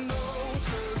got an old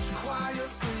church choir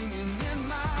singing in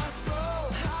my soul.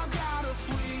 I've got a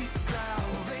sweet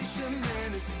salvation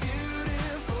and it's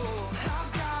beautiful.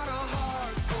 I've got a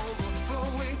heart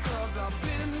overflowing 'cause I've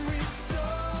been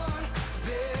restored.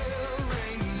 There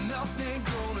ain't nothing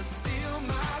gonna steal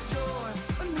my joy.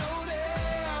 No,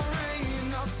 there ain't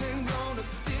nothing gonna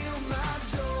steal my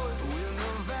joy. In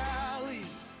the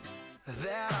valleys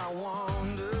that I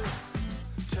wander,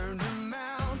 turn to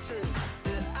mountains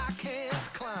that I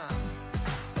can't climb.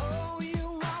 Oh,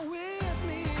 you are with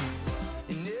me,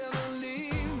 you never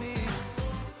leave me.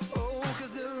 Oh,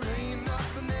 'cause there ain't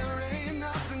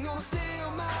nothing gonna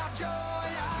steal my joy.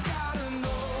 I got an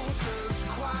old church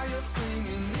choir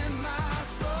singing in my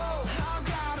soul. I've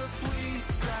got a sweet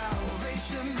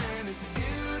salvation and it's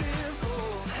beautiful.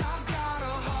 I've got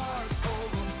a heart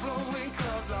overflowing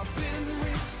 'cause I've been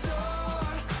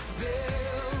restored.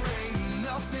 There ain't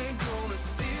nothing gonna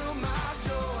steal my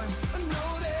joy. No,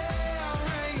 there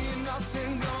ain't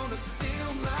nothing gonna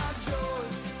steal my joy.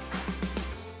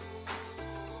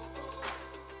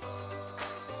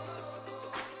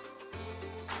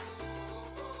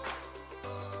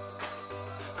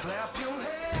 Clap your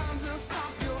hands and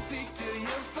stomp your feet till you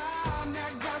find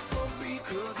that gospel beat,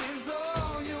 'cause it's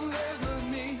all you'll ever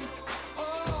need.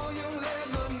 All you'll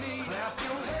ever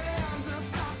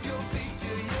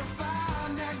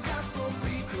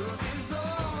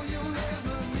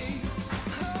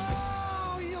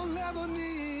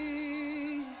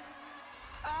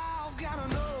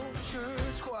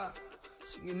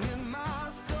singing in my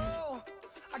soul.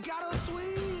 I got a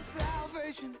sweet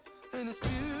salvation, and it's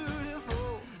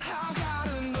beautiful. I've got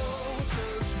an old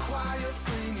church choir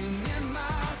singing in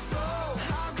my soul.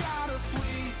 I've got a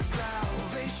sweet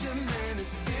salvation, and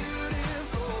it's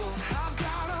beautiful. I've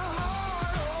got a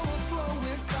heart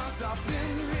overflowing 'cause I've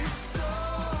been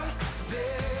restored.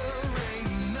 There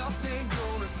ain't nothing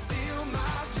gonna steal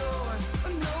my joy.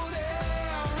 No,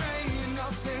 there ain't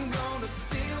nothing gonna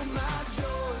steal my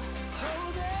joy.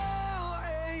 Oh,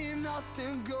 there ain't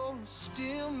nothing gonna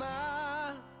steal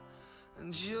my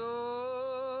joy.